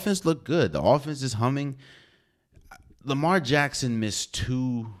 Offense looked good. The offense is humming. Lamar Jackson missed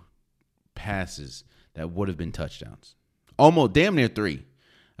 2 passes that would have been touchdowns. Almost damn near 3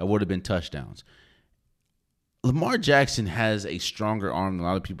 that would have been touchdowns. Lamar Jackson has a stronger arm than a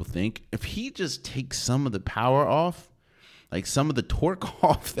lot of people think. If he just takes some of the power off, like some of the torque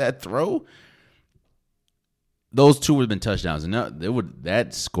off that throw, those 2 would have been touchdowns, and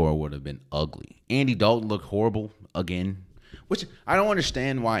that score would have been ugly. Andy Dalton looked horrible again, which I don't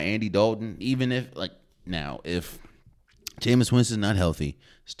understand why Andy Dalton, even if if Jameis Winston's not healthy,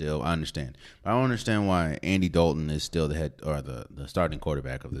 still I understand. But I don't understand why Andy Dalton is still the head or the starting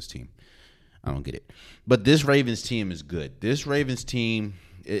quarterback of this team. I don't get it. But this Ravens team is good. This Ravens team,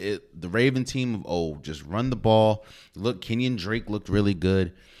 the Raven team of old, just run the ball. Look, Kenyon Drake looked really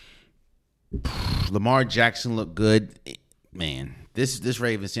good. Lamar Jackson looked good. Man, this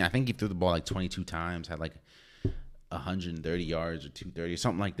Ravens team, I think he threw the ball like 22 times, had like 130 yards or 230,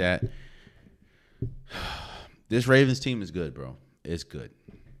 something like that. This Ravens team is good, bro. It's good.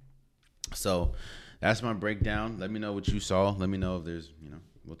 So that's my breakdown. Let me know what you saw. Let me know if there's,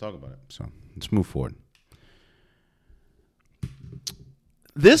 we'll talk about it. So let's move forward.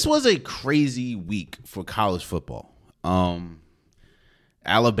 This was a crazy week for college football.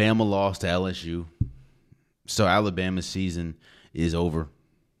 Alabama lost to LSU. So Alabama's season is over.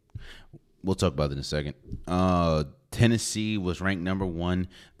 We'll talk about it in a second. Tennessee was ranked number 1.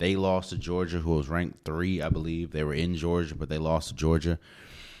 They lost to Georgia, who was ranked 3, I believe. They were in Georgia, but they lost to Georgia.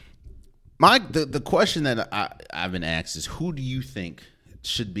 The question that I've been asked is, who do you think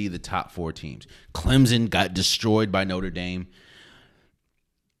should be the top 4 teams? Clemson got destroyed by Notre Dame.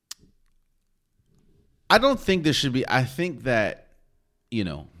 I don't think there should be. I think that,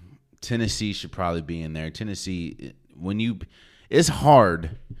 Tennessee should probably be in there. Tennessee, it's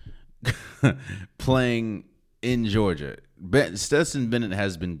hard playing in Georgia. Stetson Bennett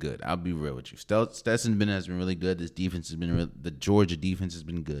has been good. I'll be real with you. Stetson Bennett has been really good. This defense has been the Georgia defense has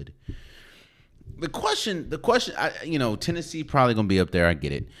been good. The question, Tennessee probably gonna be up there. I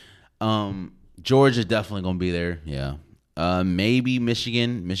get it. Georgia definitely gonna be there. Yeah. Maybe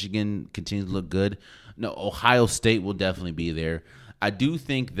Michigan. Michigan continues to look good. No, Ohio State will definitely be there. I do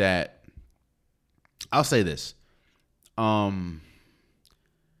think that I'll say this. The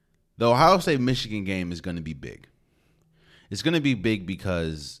Ohio State-Michigan game is going to be big. It's going to be big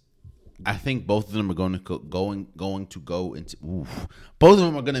because I think both of them are going to go into. Both of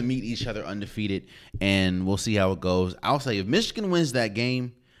them are going to meet each other undefeated, and we'll see how it goes. I'll say if Michigan wins that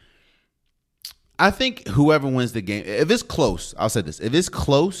game, I think whoever wins the game, if it's close, I'll say this: if it's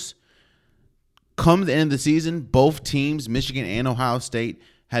close, come the end of the season, both teams, Michigan and Ohio State,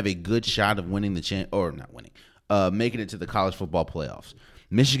 have a good shot of winning making it to the college football playoffs.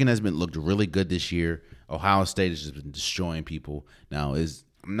 Michigan has looked really good this year. Ohio State has just been destroying people. Now,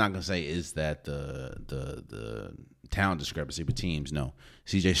 I'm not gonna say is that the talent discrepancy between teams. No,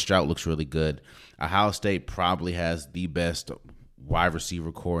 C.J. Stroud looks really good. Ohio State probably has the best wide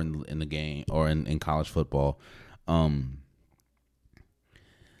receiver core in the game or in college football. The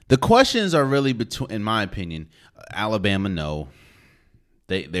questions are really between, in my opinion, Alabama. No,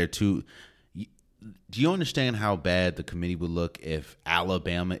 they're too. Do you understand how bad the committee would look if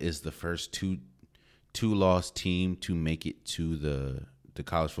Alabama is the first two-loss team to make it to the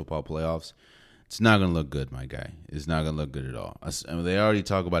college football playoffs? It's not going to look good, my guy. It's not going to look good at all. I mean, they already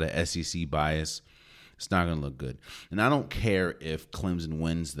talk about an SEC bias. It's not going to look good. And I don't care if Clemson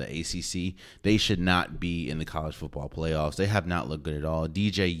wins the ACC. They should not be in the college football playoffs. They have not looked good at all.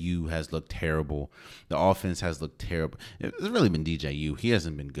 DJU has looked terrible. The offense has looked terrible. It's really been DJU. He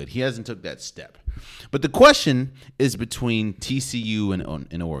hasn't been good. He hasn't took that step. But the question is between TCU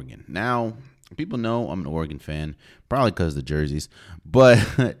and Oregon. Now, people know I'm an Oregon fan, probably because of the jerseys. But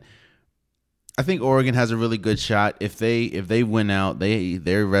I think Oregon has a really good shot. If they win out,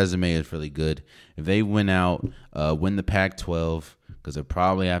 their resume is really good. If they win out, win the Pac-12, because they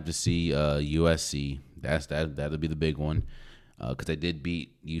probably have to see USC. That'll be the big one, because they did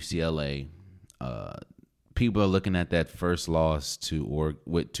beat UCLA. People are looking at that first loss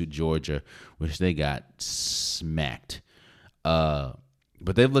to Georgia, which they got smacked. But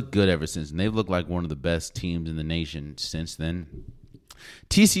they've looked good ever since, and they've looked like one of the best teams in the nation since then.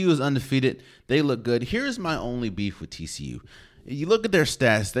 TCU is undefeated. They look good. Here's my only beef with TCU. You look at their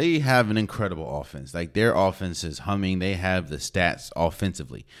stats, they have an incredible offense. Like, their offense is humming. They have the stats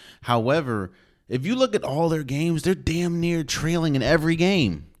offensively. However, if you look at all their games, they're damn near trailing in every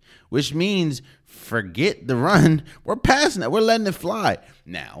game, which means forget the run. We're passing it. We're letting it fly.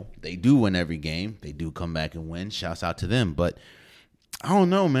 Now, they do win every game. They do come back and win. Shouts out to them. But I don't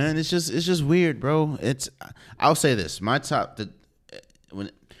know, man. It's just weird, bro. I'll say this. My top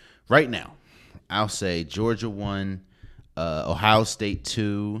right now, I'll say Georgia 1, Ohio State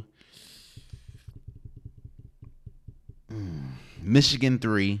 2, Michigan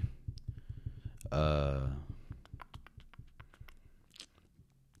 3,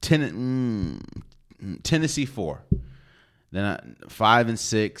 Tennessee 4. Then 5 and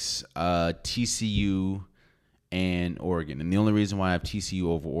 6, TCU and Oregon. And the only reason why I have TCU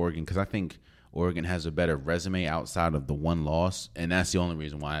over Oregon, because I think Oregon has a better resume outside of the one loss, and that's the only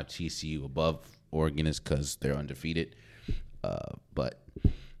reason why I have TCU above Oregon, is because they're undefeated. But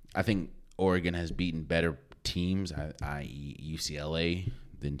I think Oregon has beaten better teams, i.e. UCLA,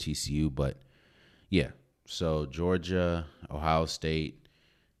 than TCU. But, yeah, so Georgia, Ohio State,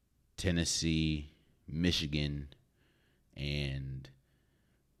 Tennessee, Michigan, and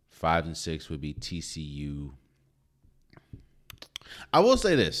 5 and 6 would be TCU. I will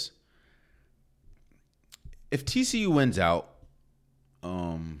say this. If TCU wins out,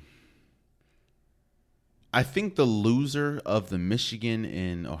 I think the loser of the Michigan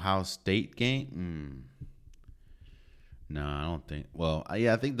and Ohio State game. No, I don't think. Well,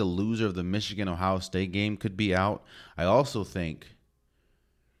 yeah, I think the loser of the Michigan-Ohio State game could be out. I also think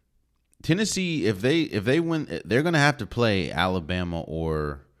Tennessee, if they win, they're going to have to play Alabama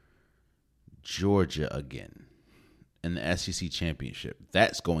or Georgia again in the SEC championship.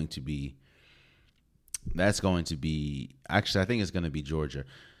 That's going to be actually, I think it's going to be Georgia.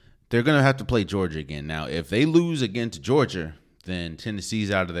 They're going to have to play Georgia again. Now, if they lose again to Georgia, then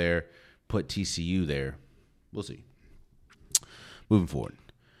Tennessee's out of there. Put TCU there. We'll see. Moving forward.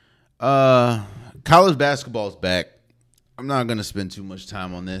 College basketball is back. I'm not going to spend too much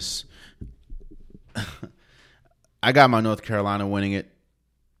time on this. I got my North Carolina winning it.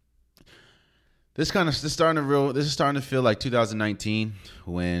 This is starting to feel like 2019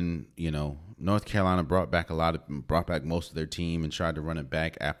 when, North Carolina brought back most of their team and tried to run it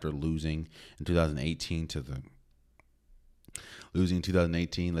back after losing in 2018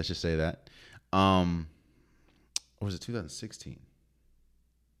 Let's just say that. Or was it 2016?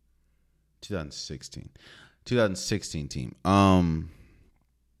 2016 team.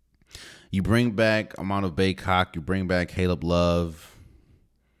 You bring back Amano Baycock. You bring back Caleb Love.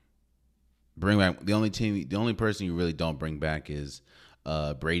 Bring back the only person you really don't bring back is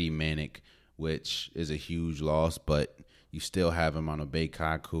Brady Manick, which is a huge loss, but you still have him on a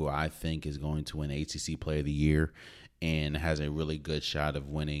Baycock, who I think is going to win ACC Player of the Year and has a really good shot of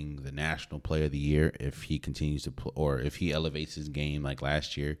winning the National Player of the Year if he continues to play, or if he elevates his game like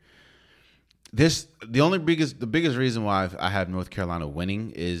last year. The biggest reason why I have North Carolina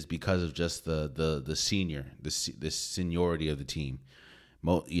winning is because of just the seniority of the team. A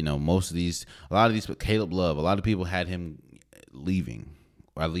lot of these, but Caleb Love, a lot of people had him leaving,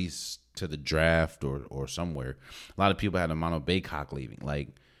 or at least to the draft or somewhere. A lot of people had Amano Baycock leaving.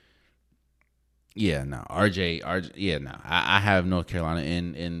 I have North Carolina.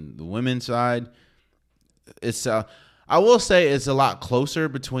 In the women's side, it's I will say it's a lot closer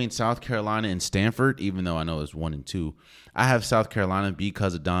between South Carolina and Stanford, even though I know it's 1 and 2. I have South Carolina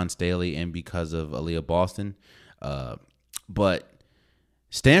because of Don Staley and because of Aaliyah Boston. But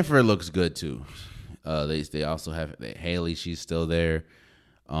Stanford looks good too. They also have Haley. She's still there.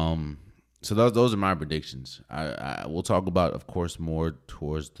 So those are my predictions. I will talk about, of course, more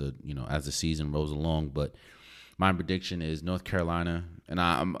towards the as the season rolls along. But my prediction is North Carolina,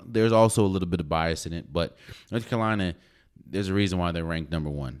 and there's also a little bit of bias in it, but North Carolina, there's a reason why they're ranked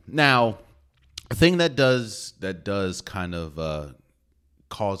number one. Now, the thing that does kind of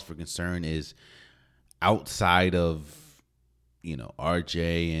cause for concern is outside of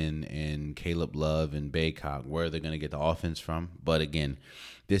RJ and Caleb Love and Baycock, where they're going to get the offense from. But again,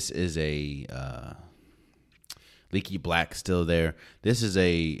 this is a Leaky Black still there. This is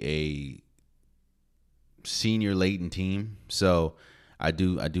a senior laden team, so I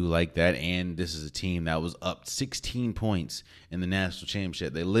do like that. And this is a team that was up 16 points in the national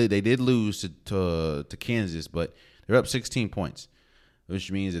championship. They did lose to Kansas, but they're up 16 points,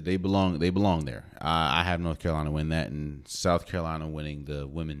 which means that they belong there. I have North Carolina win that, and South Carolina winning the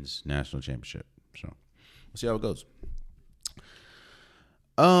women's national championship. So we'll see how it goes.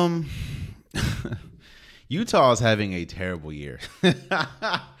 Utah is having a terrible year.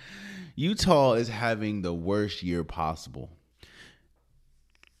 Utah is having the worst year possible,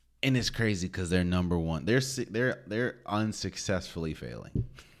 and it's crazy because they're number one. They're unsuccessfully failing.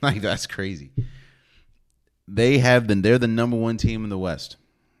 Like, that's crazy. They're the number one team in the West.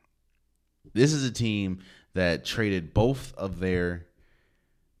 This is a team that traded both of their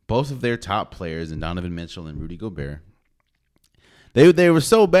top players, in Donovan Mitchell and Rudy Gobert. They were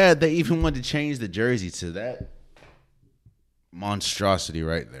so bad they even wanted to change the jersey to that monstrosity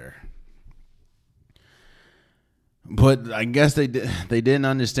right there. But I guess they didn't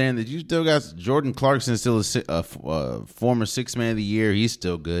understand that you still got Jordan Clarkson, still a former sixth man of the year. He's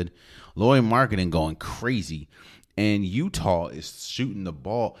still good. Lauri Markkanen going crazy. And Utah is shooting the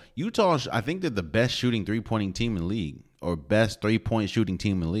ball. Utah, I think they're the best shooting three-pointing team in the league, or best three-point shooting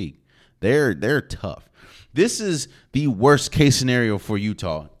team in the league. They're tough. This is the worst case scenario for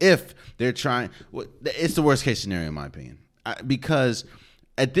Utah if they're trying. It's the worst case scenario in my opinion, because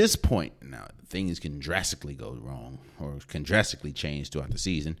at this point now things can drastically go wrong or can drastically change throughout the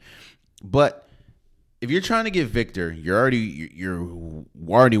season. But if you're trying to get Victor, you're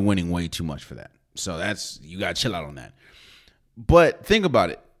already winning way too much for that. So you got to chill out on that. But think about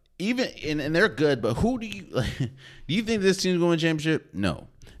it. Even and they're good, but who do you think this team's going to championship? No.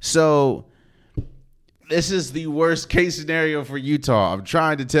 So this is the worst case scenario for Utah. I'm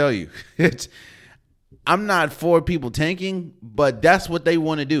trying to tell you. I'm not for people tanking, but that's what they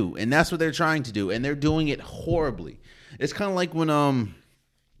want to do, and that's what they're trying to do, and they're doing it horribly. It's kind of like when a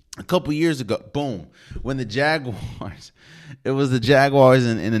couple years ago, boom, when the Jaguars, it was the Jaguars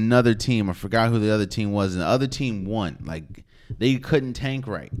and another team. I forgot who the other team was, and the other team won. Like, they couldn't tank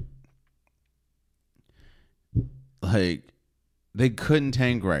right. Like, they couldn't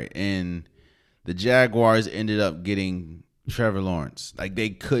tank right, and the Jaguars ended up getting Trevor Lawrence. Like,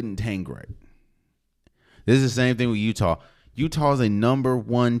 they couldn't tank right. This is the same thing with Utah. Utah is a number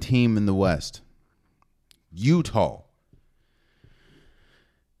one team in the West. Utah.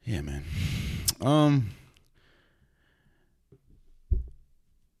 Yeah, man.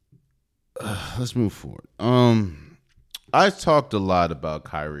 Let's move forward. I talked a lot about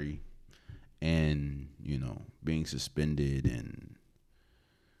Kyrie and, being suspended and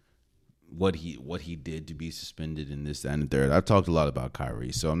what he did to be suspended in this, that, and the third. I've talked a lot about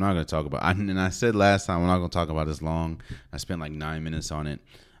Kyrie, so I'm not going to talk about. And I said last time I'm not going to talk about this long. I spent like 9 minutes on it.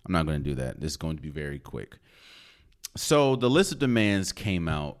 I'm not going to do that. This is going to be very quick. So the list of demands came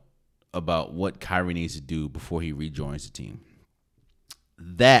out about what Kyrie needs to do before he rejoins the team.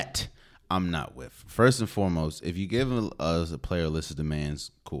 That I'm not with. First and foremost, if you give a player a list of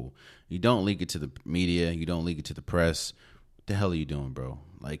demands, cool. You don't leak it to the media. You don't leak it to the press. What the hell are you doing, bro?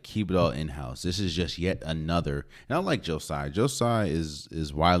 Like, keep it all in-house. This is just yet another. And I like Joe Tsai. Joe Tsai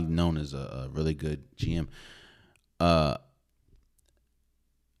is widely known as a really good GM or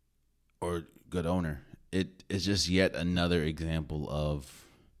good owner. It is just yet another example of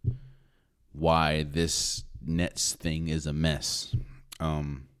why this Nets thing is a mess.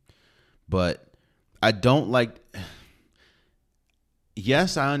 But I don't like.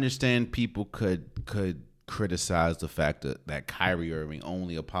 Yes, I understand people could criticize the fact that Kyrie Irving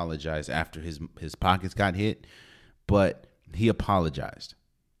only apologized after his pockets got hit, but he apologized.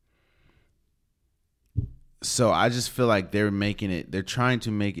 So I just feel like they're trying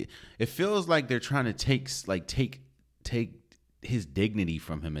to make it. It feels like they're trying to take his dignity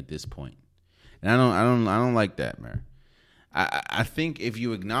from him at this point. And I don't like that, man. I think if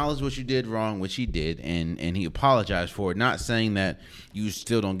you acknowledge what you did wrong, which he did, and he apologized for it, not saying that you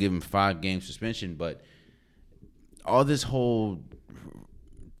still don't give him 5-game suspension, but all this whole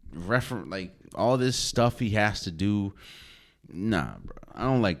all this stuff he has to do, nah, bro. I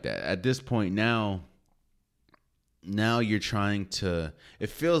don't like that. At this point now you're trying to, it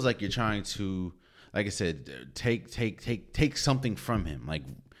feels like you're trying to, like I said, take something from him, like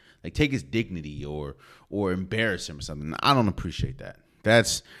take his dignity or embarrass him or something. I don't appreciate that.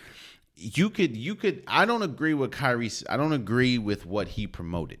 That's you could. I don't agree with Kyrie. I don't agree with what he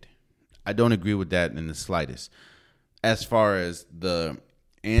promoted. I don't agree with that in the slightest. As far as the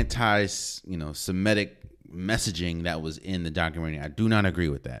Semitic messaging that was in the documentary, I do not agree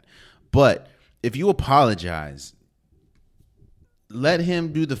with that. But if you apologize, let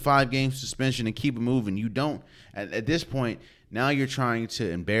him do the 5-game suspension and keep it moving. You don't at this point. Now you're trying to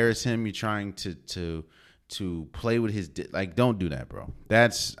embarrass him. You're trying to play with his don't do that, bro. I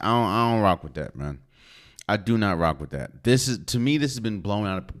don't rock with that, man. I do not rock with that. This has been blown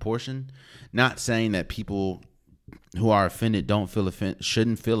out of proportion. Not saying that people who are offended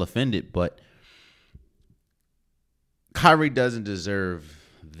shouldn't feel offended, but Kyrie doesn't deserve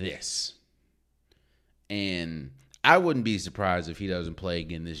this. And I wouldn't be surprised if he doesn't play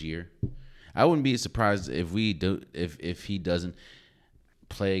again this year. I wouldn't be surprised if he doesn't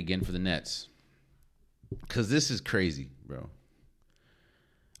play again for the Nets. Cause this is crazy, bro.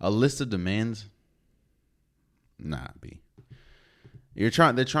 A list of demands? Nah, B. It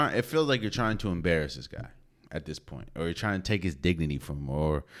feels like you're trying to embarrass this guy at this point. Or you're trying to take his dignity from him.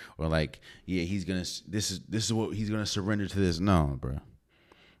 Or like, yeah, this is what he's gonna surrender to this. No, bro.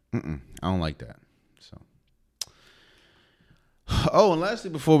 I don't like that. So oh, and lastly,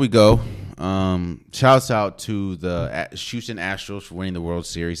 before we go, shouts out to the Houston Astros for winning the World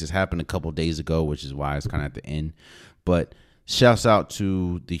Series. This happened a couple days ago, which is why it's kind of at the end. But shouts out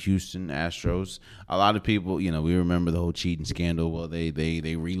to the Houston Astros. A lot of people, we remember the whole cheating scandal. Well, they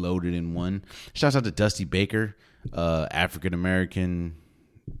reloaded and won. Shouts out to Dusty Baker, African American.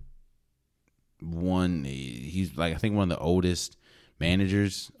 He's I think one of the oldest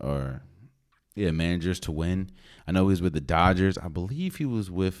managers to win. I know he was with the Dodgers. I believe he was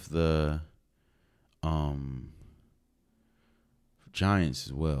with the Giants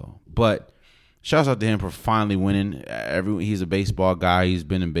as well. But shouts out to him for finally winning. He's a baseball guy. He's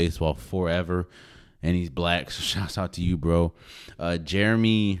been in baseball forever, and he's black. So shouts out to you, bro.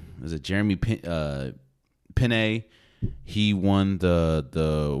 Jeremy Pena? He won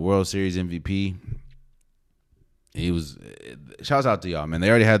the World Series MVP. Shouts out to y'all, man. They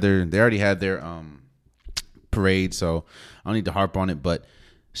already had their parade, so I don't need to harp on it. But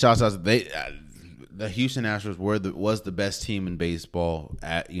shouts out to the Houston Astros was the best team in baseball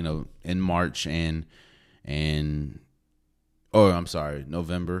in March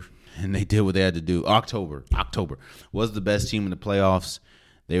November, and they did what they had to do. October was the best team in the playoffs.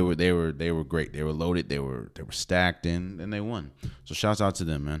 They were great. They were loaded. They were stacked, and they won. So shouts out to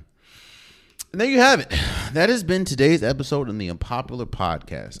them, man. And there you have it. That has been today's episode in the Unpopular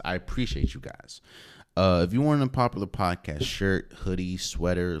Podcast. I appreciate you guys. If you want an Unpopular Podcast shirt, hoodie,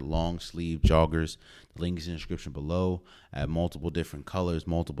 sweater, long sleeve, joggers, the link is in the description below. I have multiple different colors,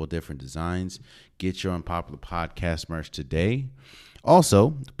 multiple different designs. Get your Unpopular Podcast merch today.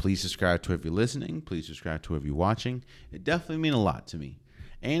 Also, please subscribe to if you're listening. Please subscribe to if you're watching. It definitely means a lot to me.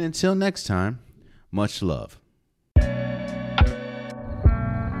 And until next time, much love.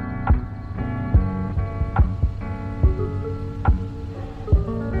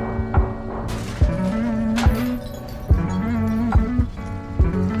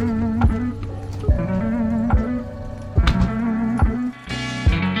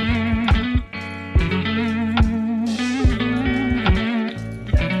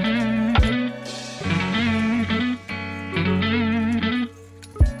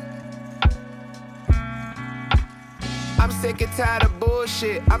 Tired of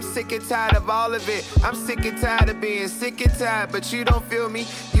bullshit. I'm sick and tired of all of it. I'm sick and tired of being sick and tired, but you don't feel me.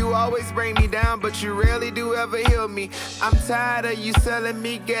 You always bring me down, but you rarely do ever heal me. I'm tired of you selling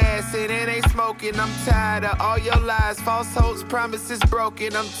me gas and it ain't smoking. I'm tired of all your lies, false hopes, promises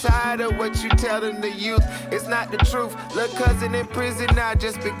broken. I'm tired of what you telling the youth. It's not the truth. Look, cousin in prison now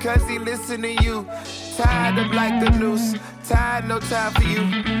just because he listen to you. Tired of like the noose. Tired, no time for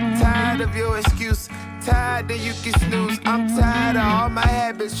you. Tired of your excuse. Tired that you can snooze. I'm tired of all my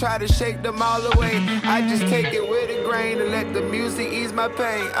habits, try to shake them all away. I just take it with a grain and let the music ease my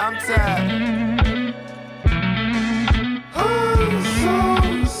pain. I'm tired. I'm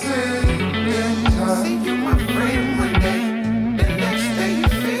so sick and tired. See you my friend one day, the next day you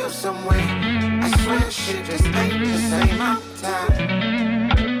feel some way. I swear shit just ain't the same. I'm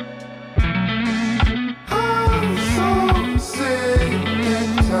tired. I'm so sick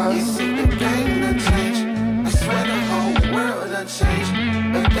and tired. You see the game done changed. I swear the whole world done changed,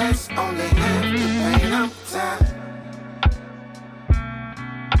 but that's only half the pain. I'm tired.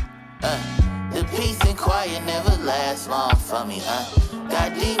 me,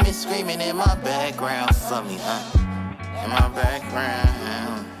 Got demons screaming in my background for me, In my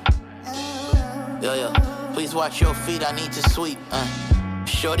background. Yo, please watch your feet, I need to sweep,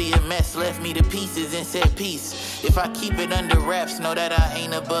 Shorty a mess left me to pieces and said peace. If I keep it under wraps, know that I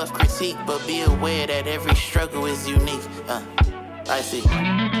ain't above critique, but be aware that every struggle is unique. I see.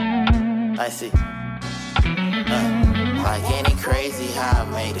 Like any crazy how I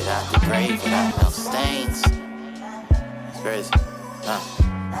made it out the grave without no stains. It's crazy.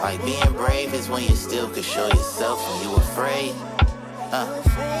 Like being brave is when you still can show yourself when you afraid.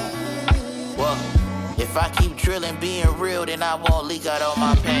 Well, if I keep drilling being real, then I won't leak out all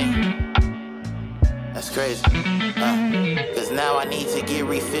my pain. That's crazy. Cause now I need to get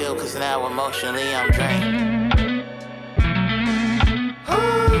refilled, cause now emotionally I'm drained.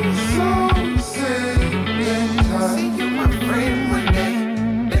 I'm so sick and tired. See you my friend one day,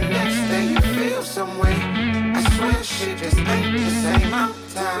 the next day you feel some way. I swear shit just ain't the same, I'm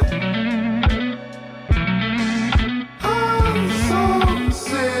tired. I'm so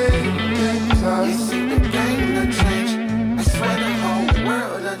sick and tired. You see the game done change, I swear the whole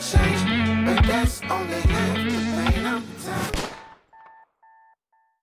world done changed, but that's only half